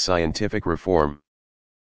educational and scientific reform.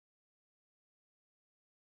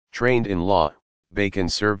 Trained in law, Bacon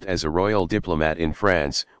served as a royal diplomat in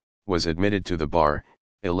France, was admitted to the bar,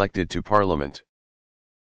 elected to Parliament,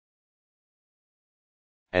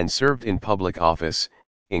 and served in public office,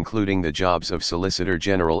 including the jobs of Solicitor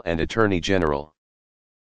General and Attorney General.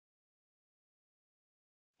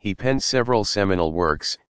 He penned several seminal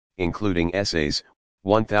works, including Essays,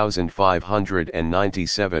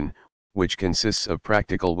 1597, which consists of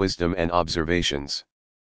practical wisdom and observations.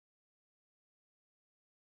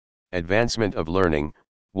 Advancement of Learning,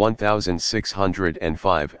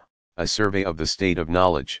 1605, a survey of the state of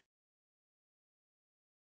knowledge.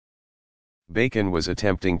 Bacon was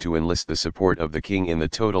attempting to enlist the support of the king in the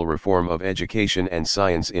total reform of education and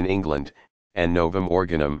science in England, and Novum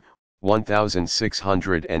Organum,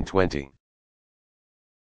 1620.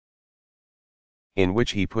 In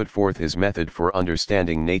which he put forth his method for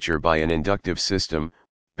understanding nature by an inductive system,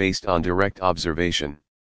 based on direct observation,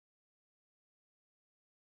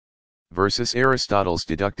 versus Aristotle's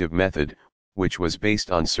deductive method, which was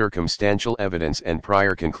based on circumstantial evidence and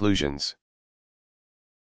prior conclusions.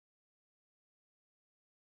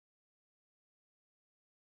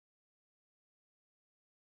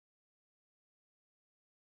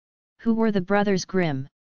 Who were the brothers Grimm?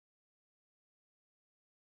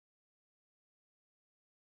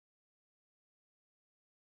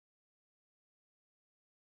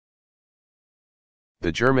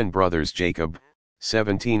 The German brothers Jacob,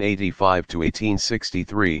 1785 to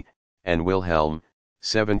 1863, and Wilhelm,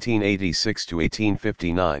 1786 to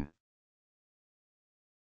 1859.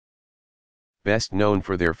 Best known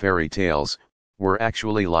for their fairy tales, were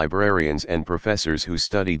actually librarians and professors who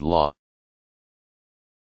studied law.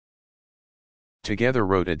 Together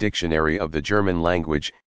wrote a dictionary of the German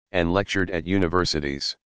language, and lectured at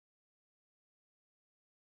universities.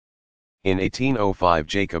 In 1805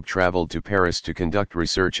 Jacob traveled to Paris to conduct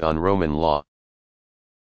research on Roman law.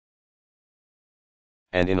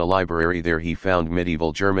 And in a library there he found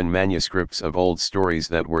medieval German manuscripts of old stories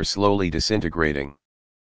that were slowly disintegrating.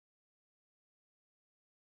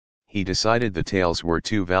 He decided the tales were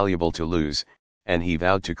too valuable to lose, and he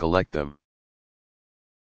vowed to collect them.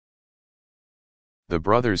 The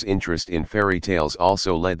brothers' interest in fairy tales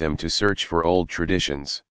also led them to search for old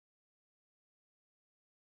traditions,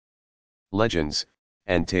 legends,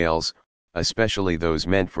 and tales, especially those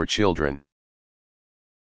meant for children.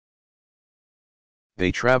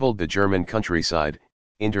 They traveled the German countryside,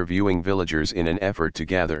 interviewing villagers in an effort to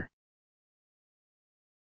gather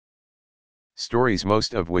stories,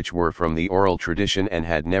 most of which were from the oral tradition and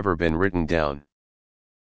had never been written down.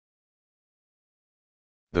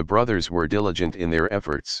 The brothers were diligent in their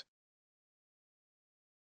efforts,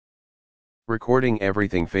 recording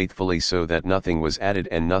everything faithfully so that nothing was added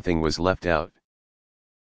and nothing was left out.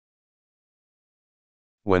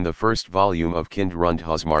 When the first volume of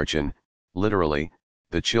Kindrundhausmärchen, literally,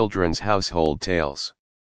 the children's household tales,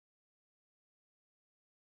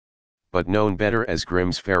 but known better as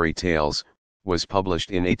Grimm's fairy tales, was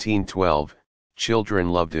published in 1812, children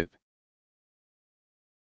loved it.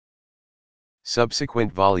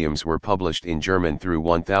 Subsequent volumes were published in German through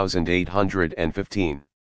 1815.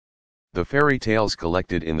 The fairy tales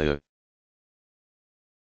collected in the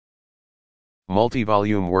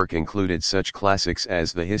multi-volume work included such classics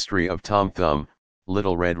as The History of Tom Thumb,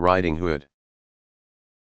 Little Red Riding Hood,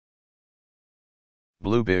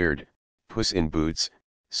 Bluebeard, Puss in Boots,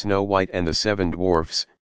 Snow White and the Seven Dwarfs,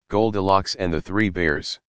 Goldilocks and the Three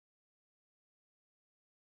Bears,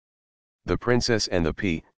 The Princess and the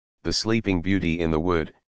Pea, The Sleeping Beauty in the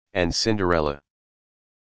Wood, and Cinderella.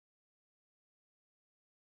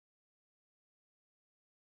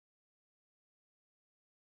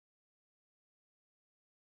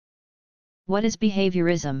 What is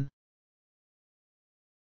behaviorism?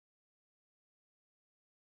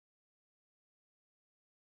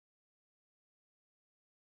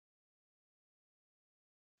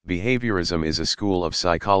 Behaviorism is a school of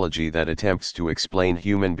psychology that attempts to explain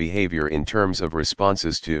human behavior in terms of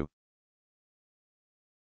responses to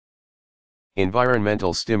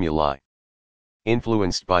environmental stimuli,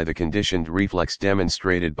 influenced by the conditioned reflex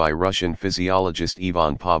demonstrated by Russian physiologist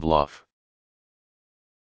Ivan Pavlov.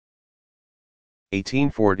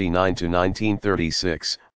 1849 to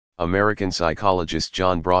 1936, American psychologist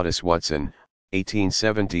John Broadus Watson,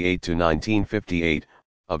 1878 to 1958,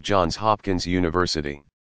 of Johns Hopkins University,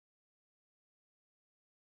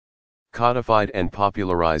 codified and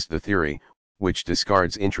popularized the theory, which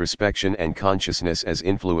discards introspection and consciousness as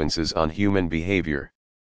influences on human behavior.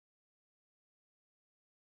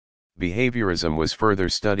 Behaviorism was further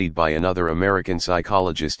studied by another American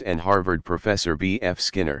psychologist and Harvard professor B.F.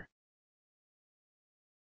 Skinner.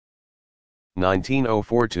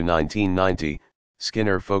 1904 to 1990,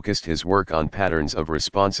 Skinner focused his work on patterns of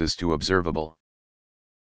responses to observable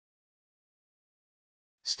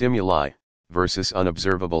stimuli, versus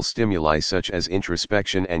unobservable stimuli such as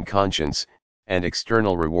introspection and conscience, and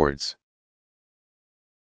external rewards.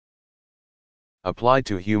 Applied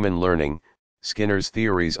to human learning, Skinner's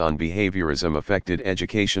theories on behaviorism affected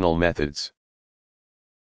educational methods,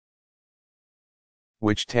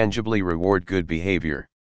 which tangibly reward good behavior.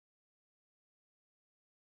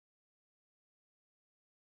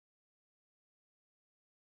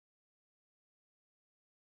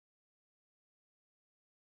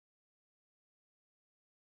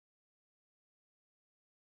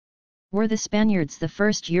 Were the Spaniards the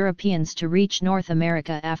first Europeans to reach North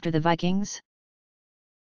America after the Vikings?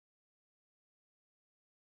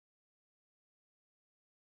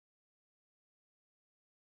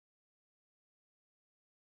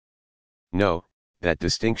 No, that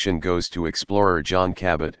distinction goes to explorer John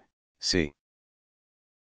Cabot, c.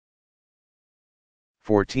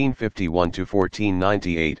 1451 to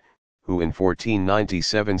 1498, who in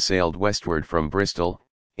 1497 sailed westward from Bristol,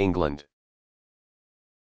 England,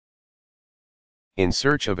 in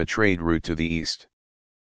search of a trade route to the east.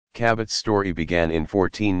 Cabot's story began in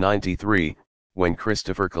 1493, when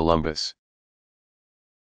Christopher Columbus,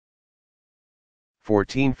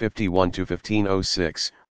 1451 to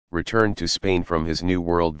 1506, returned to Spain from his New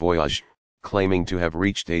World voyage, claiming to have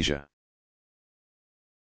reached Asia.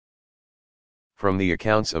 From the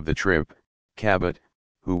accounts of the trip, Cabot,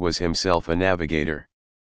 who was himself a navigator,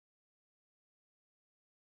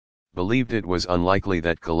 believed it was unlikely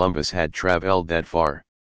that Columbus had traveled that far.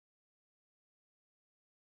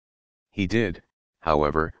 He did,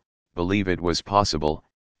 however, believe it was possible,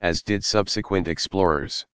 as did subsequent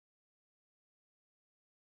explorers,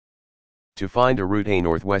 to find a route, a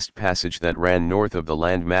northwest passage that ran north of the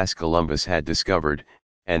landmass Columbus had discovered,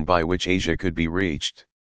 and by which Asia could be reached.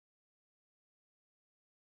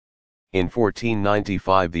 In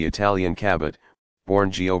 1495 the Italian Cabot, born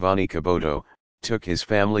Giovanni Caboto, took his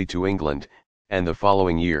family to England, and the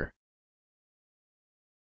following year,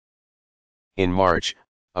 in March,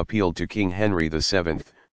 appealed to King Henry VII,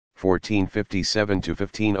 1457 to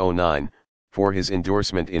 1509, for his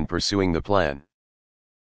endorsement in pursuing the plan.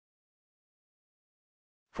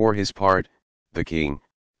 For his part, the king,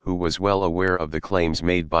 who was well aware of the claims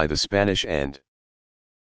made by the Spanish and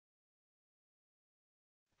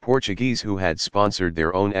Portuguese who had sponsored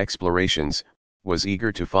their own explorations, was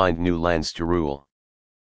eager to find new lands to rule.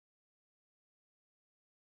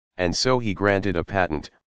 And so he granted a patent,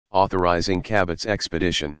 authorizing Cabot's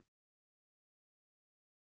expedition.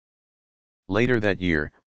 Later that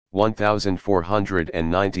year,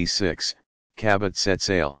 1496, Cabot set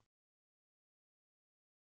sail.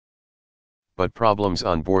 But problems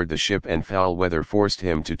on board the ship and foul weather forced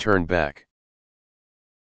him to turn back.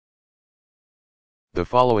 The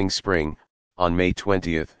following spring, on May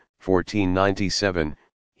 20, 1497,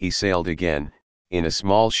 he sailed again, in a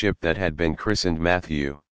small ship that had been christened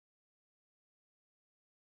Matthew.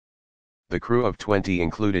 The crew of 20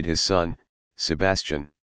 included his son,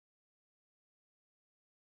 Sebastian.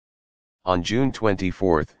 On June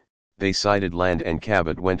 24, they sighted land and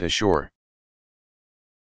Cabot went ashore.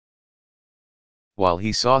 While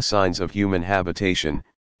he saw signs of human habitation,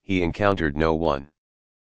 he encountered no one.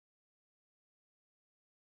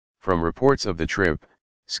 From reports of the trip,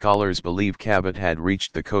 scholars believe Cabot had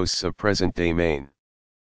reached the coasts of present-day Maine,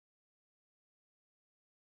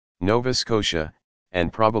 Nova Scotia,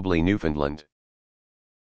 and probably Newfoundland.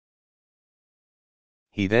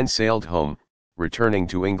 He then sailed home, returning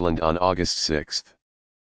to England on August 6.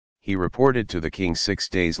 He reported to the king 6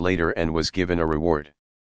 days later and was given a reward,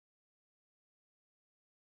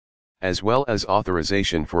 as well as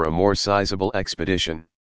authorization for a more sizable expedition,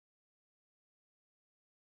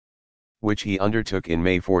 which he undertook in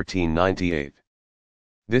May 1498.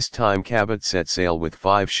 This time Cabot set sail with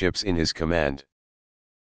 5 ships in his command.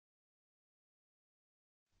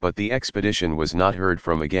 But the expedition was not heard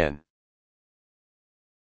from again.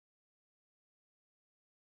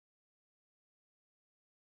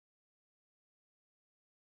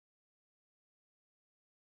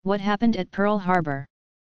 What happened at Pearl Harbor?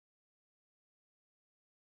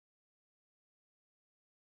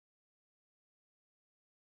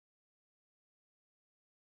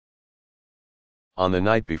 On the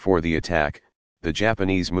night before the attack, the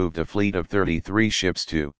Japanese moved a fleet of 33 ships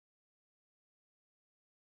to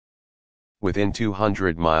within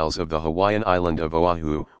 200 miles of the Hawaiian island of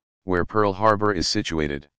Oahu, where Pearl Harbor is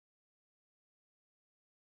situated.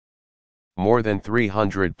 More than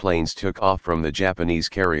 300 planes took off from the Japanese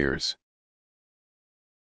carriers,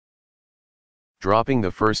 dropping the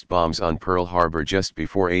first bombs on Pearl Harbor just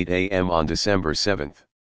before 8 a.m. on December 7.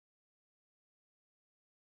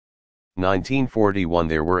 1941.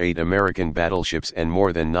 There were 8 American battleships and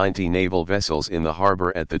more than 90 naval vessels in the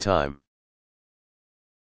harbor at the time.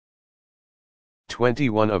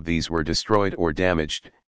 21 of these were destroyed or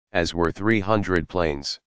damaged, as were 300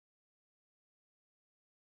 planes.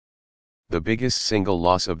 The biggest single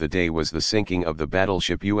loss of the day was the sinking of the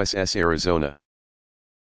battleship USS Arizona,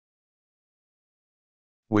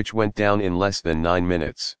 which went down in less than 9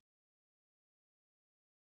 minutes.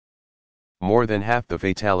 More than half the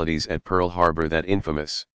fatalities at Pearl Harbor that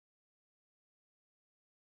infamous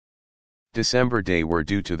December day were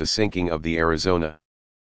due to the sinking of the Arizona.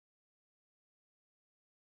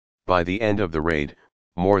 By the end of the raid,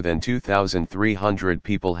 more than 2,300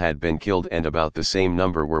 people had been killed and about the same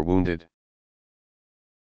number were wounded.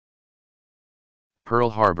 Pearl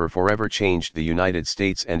Harbor forever changed the United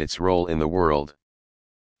States and its role in the world.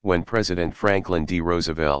 When President Franklin D.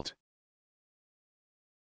 Roosevelt,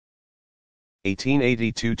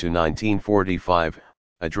 1882 to 1945,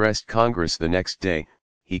 addressed Congress the next day,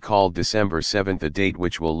 he called December 7 a date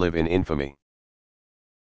which will live in infamy.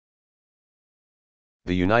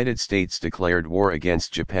 The United States declared war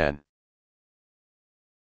against Japan.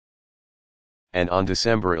 And on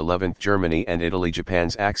December 11 Germany and Italy,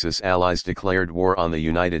 Japan's Axis allies, declared war on the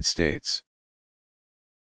United States.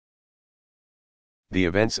 The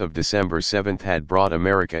events of December 7 had brought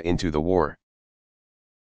America into the war,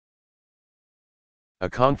 a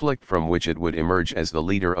conflict from which it would emerge as the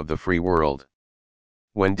leader of the free world.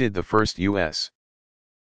 When did the first U.S.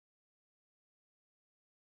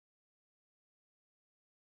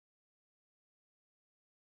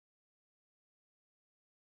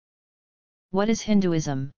 What is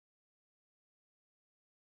Hinduism?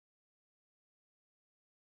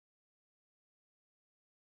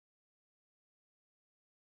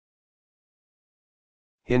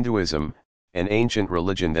 Hinduism, an ancient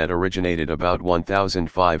religion that originated about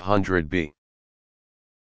 1500 B.C.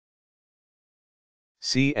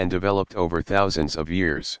 and developed over thousands of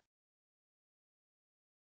years,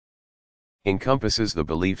 encompasses the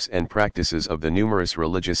beliefs and practices of the numerous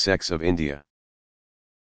religious sects of India.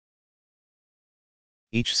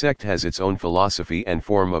 Each sect has its own philosophy and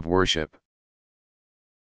form of worship.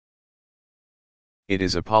 It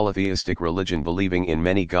is a polytheistic religion believing in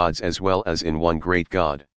many gods as well as in one great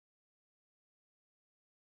God,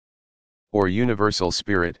 or universal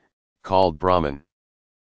spirit, called Brahman.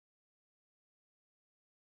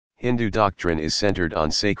 Hindu doctrine is centered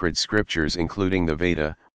on sacred scriptures including the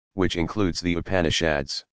Veda, which includes the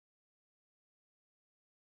Upanishads.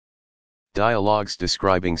 Dialogues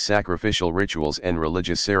describing sacrificial rituals and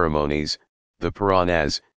religious ceremonies, the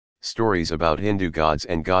Puranas, stories about Hindu gods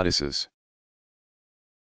and goddesses,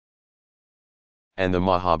 and the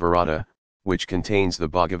Mahabharata, which contains the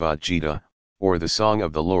Bhagavad Gita, or the Song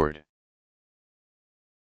of the Lord,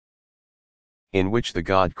 in which the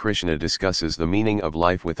god Krishna discusses the meaning of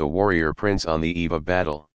life with a warrior prince on the eve of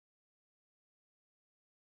battle.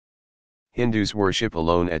 Hindus worship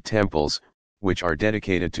alone at temples, which are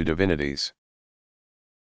dedicated to divinities.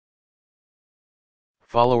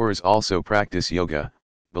 Followers also practice yoga,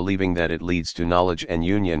 believing that it leads to knowledge and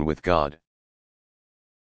union with God.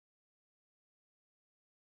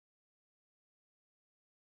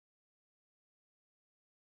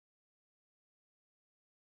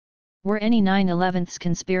 Were any 9/11's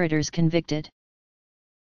conspirators convicted?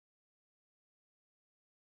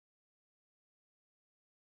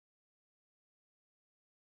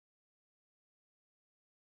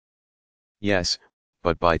 Yes,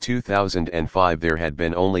 but by 2005 there had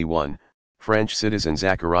been only one. French citizen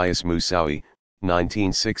Zacharias Moussaoui,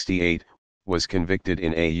 1968, was convicted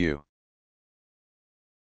in a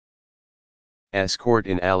U.S. court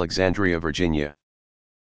in Alexandria, Virginia,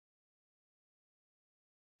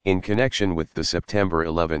 in connection with the September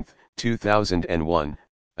 11, 2001,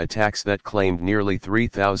 attacks that claimed nearly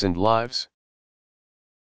 3,000 lives.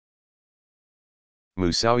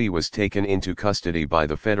 Moussaoui was taken into custody by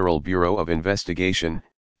the Federal Bureau of Investigation,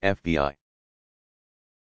 FBI.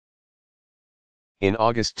 In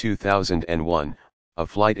August 2001, a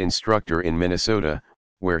flight instructor in Minnesota,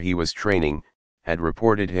 where he was training, had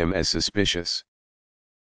reported him as suspicious.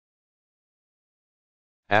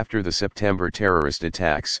 After the September terrorist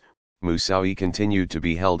attacks, Moussaoui continued to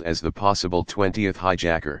be held as the possible 20th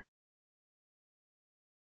hijacker.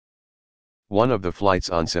 One of the flights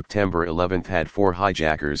on September 11 had 4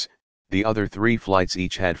 hijackers, the other 3 flights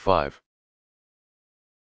each had 5.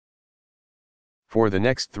 For the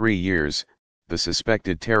next 3 years, the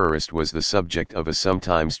suspected terrorist was the subject of a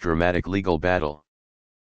sometimes dramatic legal battle.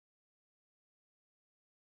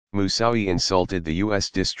 Moussaoui insulted the U.S.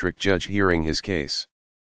 district judge hearing his case,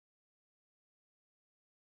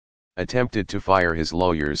 attempted to fire his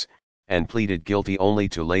lawyers, and pleaded guilty only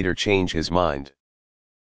to later change his mind.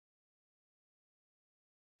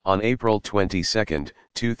 On April 22,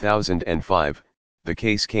 2005, the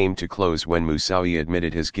case came to close when Moussaoui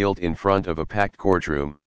admitted his guilt in front of a packed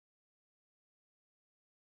courtroom.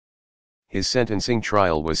 His sentencing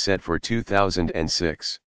trial was set for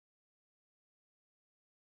 2006.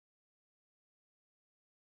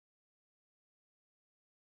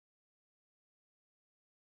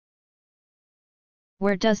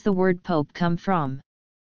 Where does the word Pope come from?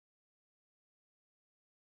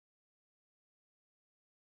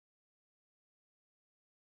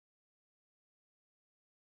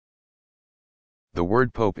 The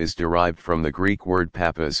word Pope is derived from the Greek word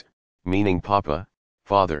papas, meaning papa,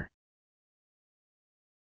 father.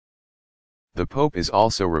 The Pope is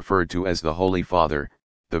also referred to as the Holy Father,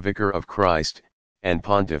 the Vicar of Christ, and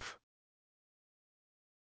Pontiff.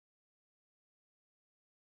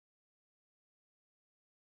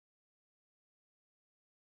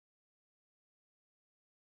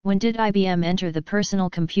 When did IBM enter the personal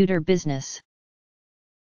computer business?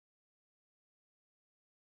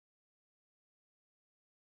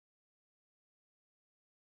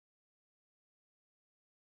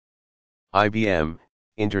 IBM,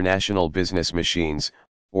 International Business Machines,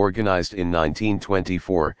 organized in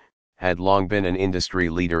 1924, had long been an industry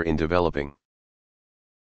leader in developing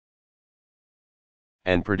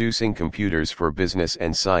and producing computers for business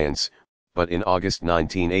and science, but in August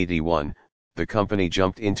 1981, the company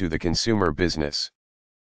jumped into the consumer business,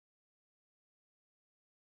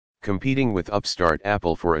 competing with upstart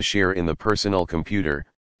Apple for a share in the personal computer,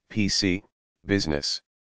 PC, business.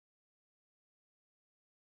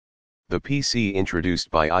 The PC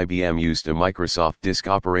introduced by IBM used a Microsoft Disk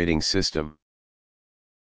operating system,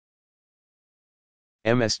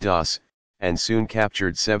 MS-DOS, and soon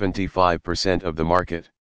captured 75% of the market.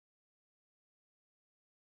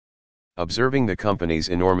 Observing the company's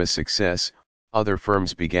enormous success, other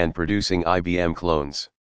firms began producing IBM clones,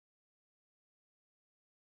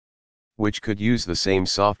 which could use the same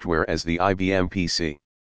software as the IBM PC.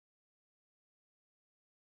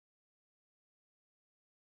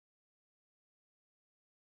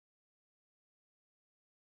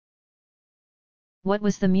 What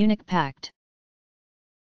was the Munich Pact?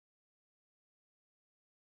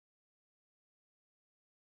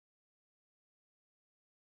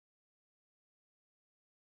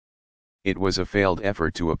 It was a failed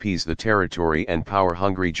effort to appease the territory and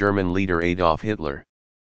power-hungry German leader Adolf Hitler.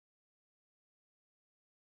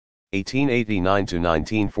 1889 to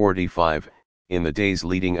 1945, in the days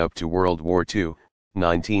leading up to World War II,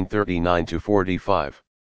 1939 to 45.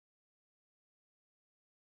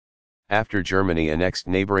 After Germany annexed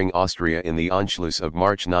neighboring Austria in the Anschluss of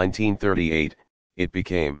March 1938, it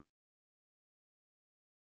became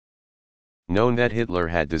known that Hitler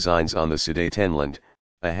had designs on the Sudetenland,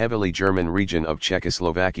 a heavily German region of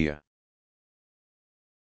Czechoslovakia.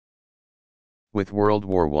 With World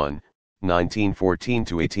War I,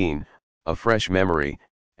 1914-18, a fresh memory,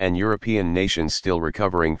 and European nations still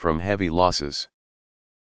recovering from heavy losses,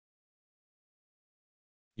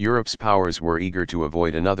 Europe's powers were eager to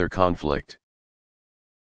avoid another conflict.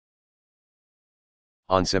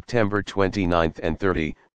 On September 29 and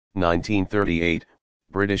 30, 1938,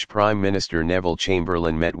 British Prime Minister Neville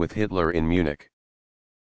Chamberlain met with Hitler in Munich.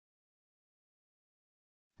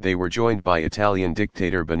 They were joined by Italian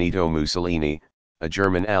dictator Benito Mussolini, a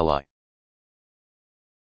German ally,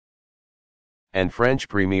 and French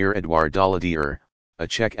Premier Édouard Daladier, a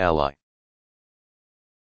Czech ally.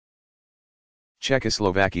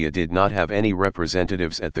 Czechoslovakia did not have any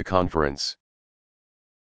representatives at the conference.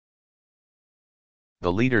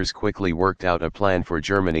 The leaders quickly worked out a plan for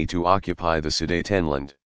Germany to occupy the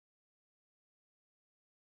Sudetenland.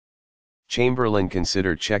 Chamberlain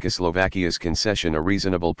considered Czechoslovakia's concession a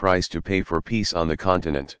reasonable price to pay for peace on the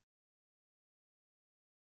continent.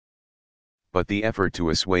 But the effort to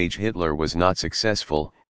assuage Hitler was not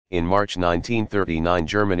successful. In March 1939,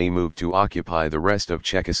 Germany moved to occupy the rest of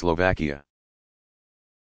Czechoslovakia.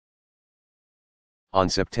 On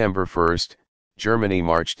September 1, Germany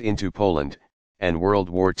marched into Poland, and World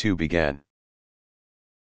War II began.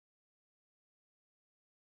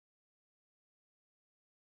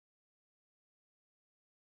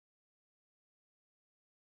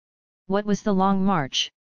 What was the Long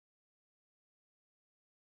March?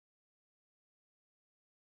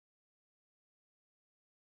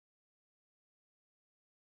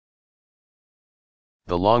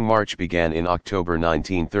 The Long March began in October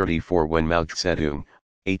 1934 when Mao Zedong,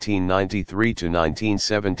 1893 to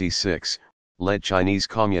 1976, led Chinese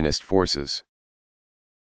Communist forces.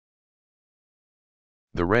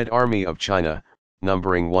 The Red Army of China,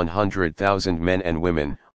 numbering 100,000 men and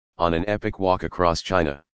women, on an epic walk across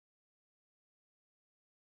China,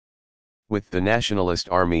 with the Nationalist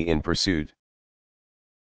Army in pursuit.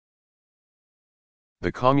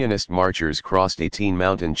 The Communist marchers crossed 18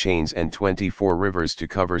 mountain chains and 24 rivers to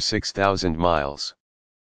cover 6,000 miles.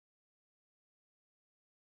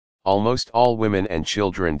 Almost all women and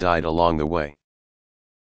children died along the way.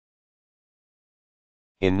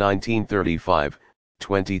 In 1935,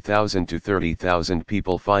 20,000 to 30,000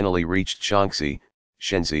 people finally reached Shaanxi,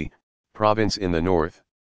 Shenzi, province in the north,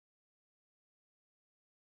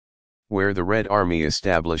 where the Red Army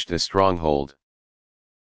established a stronghold.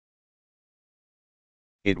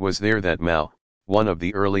 It was there that Mao, one of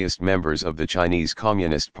the earliest members of the Chinese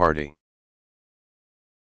Communist Party,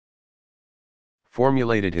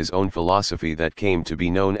 formulated his own philosophy that came to be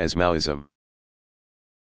known as Maoism.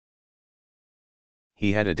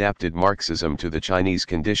 He had adapted Marxism to the Chinese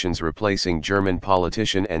conditions, replacing German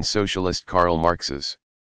politician and socialist Karl Marx's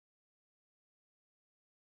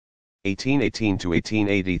 1818 to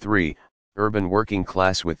 1883, urban working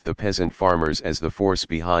class with the peasant farmers as the force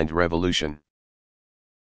behind revolution.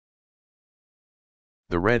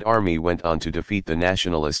 The Red Army went on to defeat the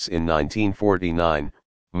Nationalists in 1949.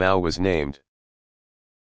 Mao was named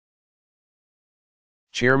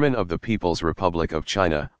chairman of the People's Republic of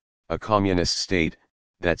China, a communist state,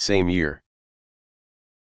 that same year.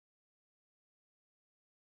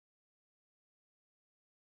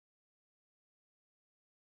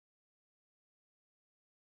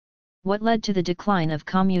 What led to the decline of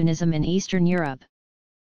communism in Eastern Europe?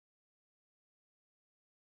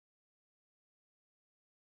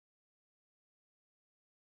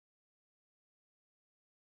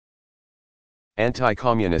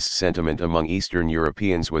 Anti-communist sentiment among Eastern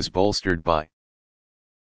Europeans was bolstered by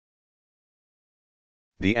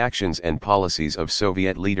the actions and policies of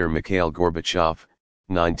Soviet leader Mikhail Gorbachev,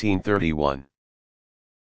 1931.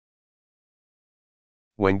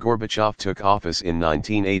 When Gorbachev took office in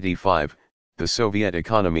 1985, the Soviet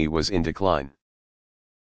economy was in decline.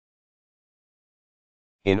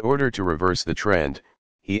 In order to reverse the trend,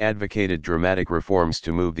 he advocated dramatic reforms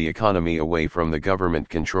to move the economy away from the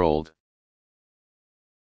government-controlled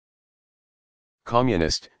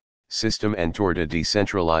communist system and toward a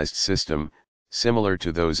decentralized system, similar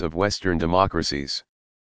to those of Western democracies.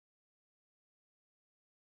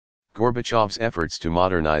 Gorbachev's efforts to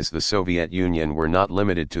modernize the Soviet Union were not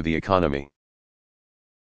limited to the economy.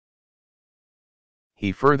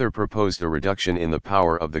 He further proposed a reduction in the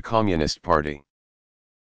power of the Communist Party,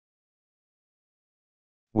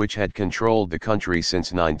 which had controlled the country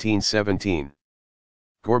since 1917.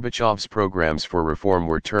 Gorbachev's programs for reform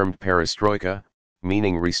were termed perestroika,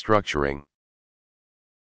 meaning restructuring.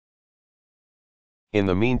 In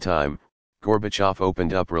the meantime, Gorbachev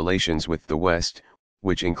opened up relations with the West,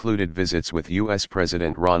 which included visits with U.S.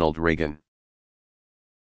 President Ronald Reagan.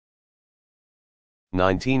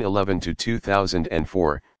 1911 to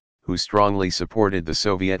 2004, who strongly supported the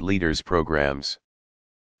Soviet leaders' programs.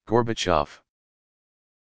 Gorbachev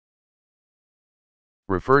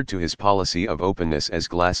referred to his policy of openness as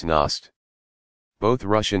glasnost. Both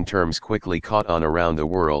Russian terms quickly caught on around the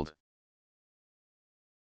world.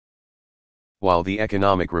 While the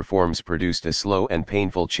economic reforms produced a slow and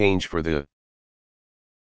painful change for the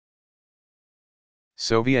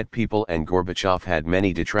Soviet people, and Gorbachev had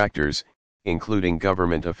many detractors, including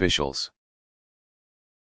government officials.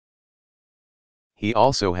 He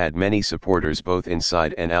also had many supporters both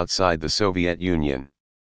inside and outside the Soviet Union.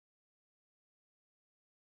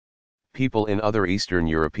 People in other Eastern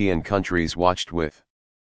European countries watched with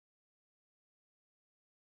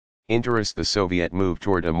interest the Soviet move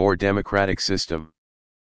toward a more democratic system.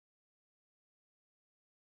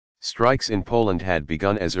 Strikes in Poland had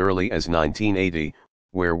begun as early as 1980,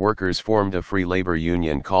 where workers formed a free labor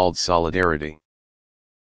union called Solidarity.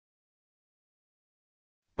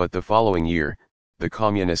 But the following year, the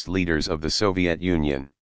communist leaders of the Soviet Union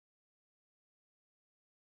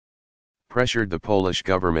pressured the Polish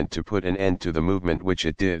government to put an end to the movement, which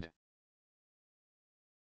it did.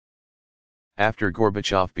 After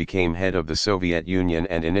Gorbachev became head of the Soviet Union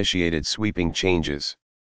and initiated sweeping changes,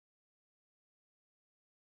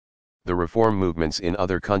 the reform movements in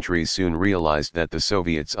other countries soon realized that the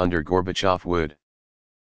Soviets under Gorbachev would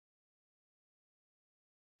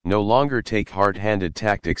no longer take hard-handed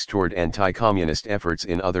tactics toward anti-communist efforts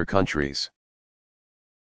in other countries.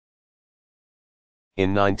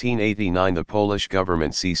 In 1989 the Polish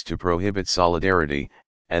government ceased to prohibit solidarity,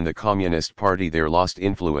 and the Communist Party there lost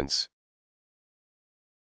influence.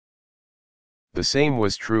 The same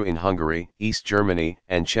was true in Hungary, East Germany,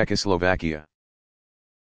 and Czechoslovakia.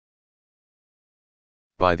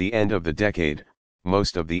 By the end of the decade,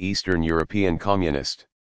 most of the Eastern European communist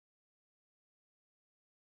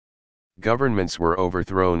governments were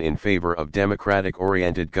overthrown in favor of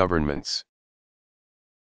democratic-oriented governments.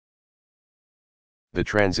 The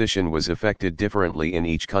transition was effected differently in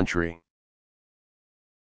each country.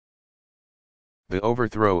 The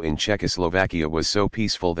overthrow in Czechoslovakia was so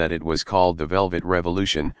peaceful that it was called the Velvet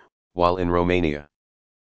Revolution, while in Romania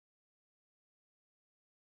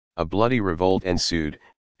a bloody revolt ensued,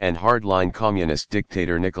 and hardline communist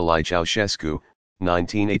dictator Nicolae Ceausescu,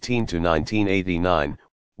 1918–1989,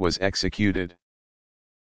 was executed.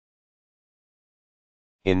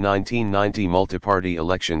 In 1990 multi-party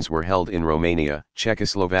elections were held in Romania,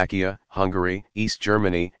 Czechoslovakia, Hungary, East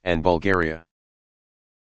Germany, and Bulgaria.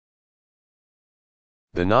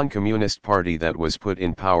 The non-communist party that was put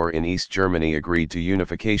in power in East Germany agreed to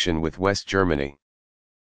unification with West Germany,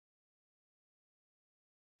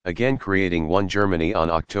 again creating one Germany on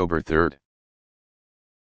October 3,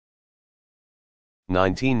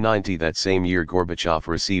 1990. That same year Gorbachev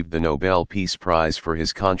received the Nobel Peace Prize for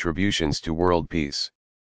his contributions to world peace.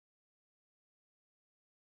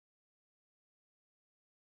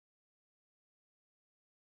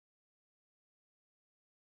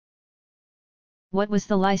 What was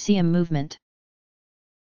the Lyceum movement?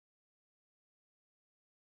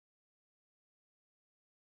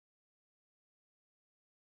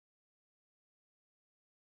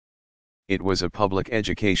 It was a public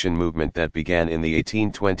education movement that began in the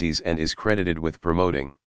 1820s and is credited with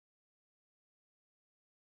promoting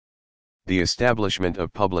the establishment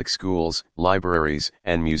of public schools, libraries,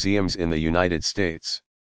 and museums in the United States.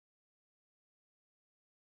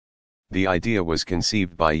 The idea was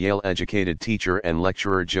conceived by Yale-educated teacher and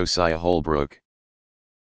lecturer Josiah Holbrook,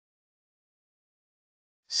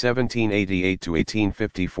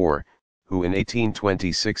 1788–1854, who in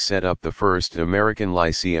 1826 set up the first American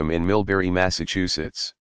Lyceum in Millbury,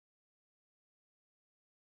 Massachusetts.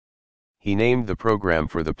 He named the program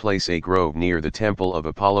for the place a grove near the Temple of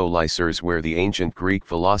Apollo Lycurgus where the ancient Greek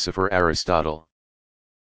philosopher Aristotle,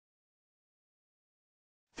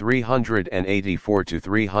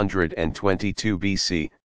 384–322 BC,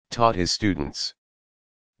 taught his students.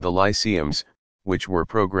 The Lyceums, which were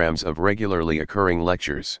programs of regularly occurring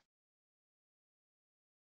lectures,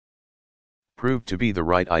 proved to be the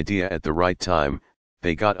right idea at the right time.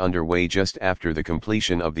 They got underway just after the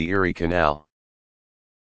completion of the Erie Canal.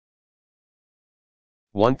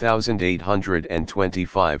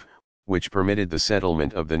 1825, which permitted the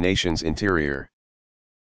settlement of the nation's interior.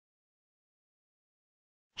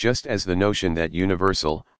 Just as the notion that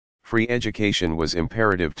universal, free education was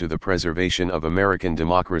imperative to the preservation of American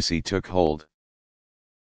democracy took hold,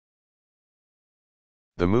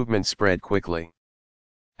 the movement spread quickly.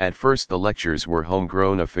 At first the lectures were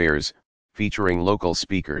homegrown affairs, featuring local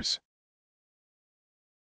speakers.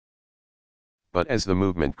 But as the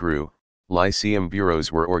movement grew, Lyceum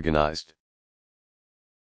bureaus were organized,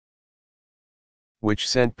 which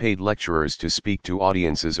sent paid lecturers to speak to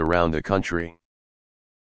audiences around the country.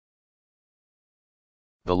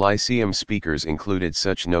 The Lyceum speakers included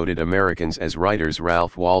such noted Americans as writers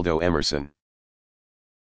Ralph Waldo Emerson,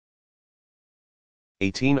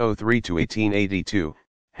 1803–1882,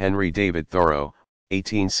 Henry David Thoreau,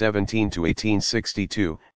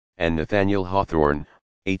 1817–1862, and Nathaniel Hawthorne,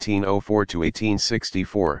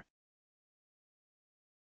 1804–1864.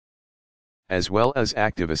 As well as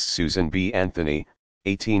activist Susan B. Anthony,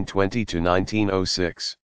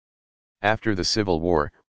 1820–1906. After the Civil War,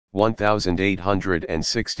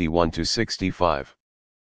 1861–65.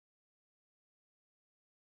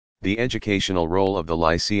 The educational role of the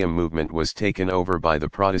Lyceum movement was taken over by the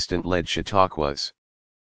Protestant-led Chautauquas.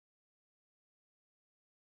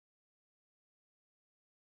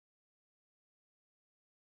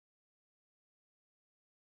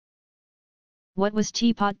 What was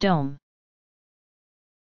Teapot Dome?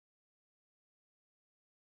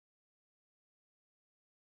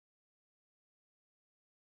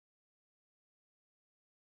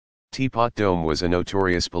 Teapot Dome was a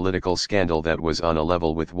notorious political scandal that was on a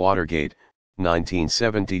level with Watergate,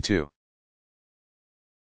 1972.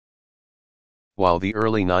 While the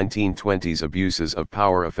early 1920s abuses of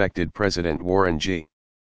power affected President Warren G.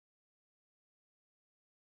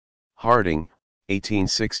 Harding,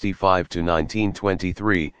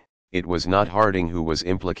 1865–1923, it was not Harding who was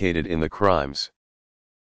implicated in the crimes.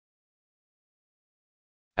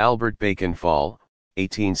 Albert Bacon Fall,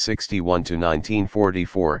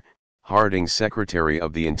 1861–1944, Harding's Secretary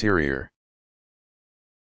of the Interior.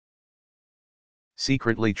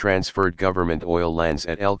 Secretly transferred government oil lands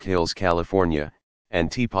at Elk Hills, California, and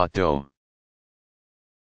Teapot Dome,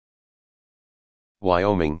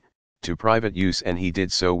 Wyoming, to private use, and he did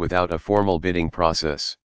so without a formal bidding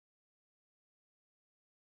process.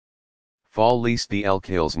 Fall leased the Elk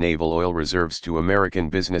Hills Naval Oil Reserves to American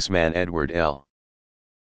businessman Edward L.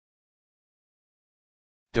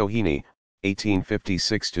 Doheny,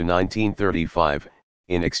 1856–1935,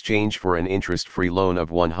 in exchange for an interest-free loan of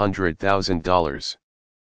 $100,000.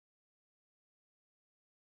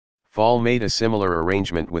 Fall made a similar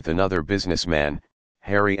arrangement with another businessman,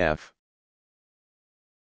 Harry F.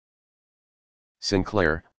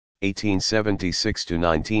 Sinclair,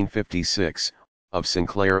 1876–1956, of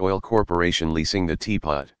Sinclair Oil Corporation, leasing the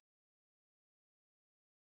Teapot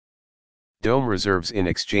Dome reserves in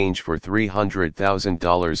exchange for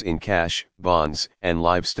 $300,000 in cash, bonds, and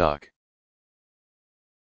livestock.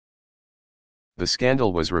 The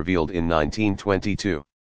scandal was revealed in 1922.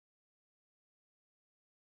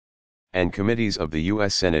 And committees of the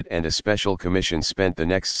U.S. Senate and a special commission spent the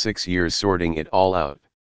next 6 years sorting it all out.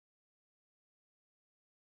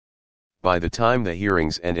 By the time the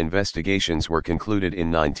hearings and investigations were concluded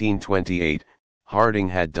in 1928, Harding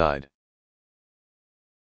had died.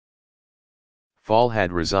 Fall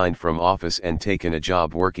had resigned from office and taken a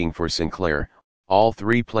job working for Sinclair, all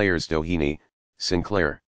three players Doheny,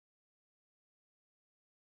 Sinclair,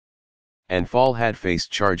 and Fall had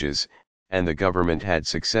faced charges, and the government had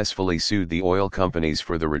successfully sued the oil companies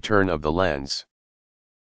for the return of the lands.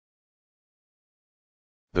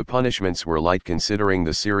 The punishments were light considering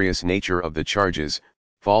the serious nature of the charges.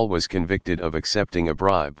 Fall was convicted of accepting a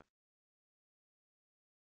bribe,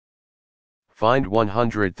 fined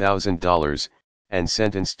 $100,000, and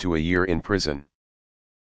sentenced to a year in prison.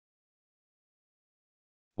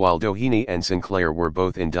 While Doheny and Sinclair were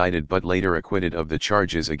both indicted but later acquitted of the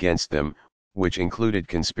charges against them, which included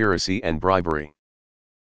conspiracy and bribery.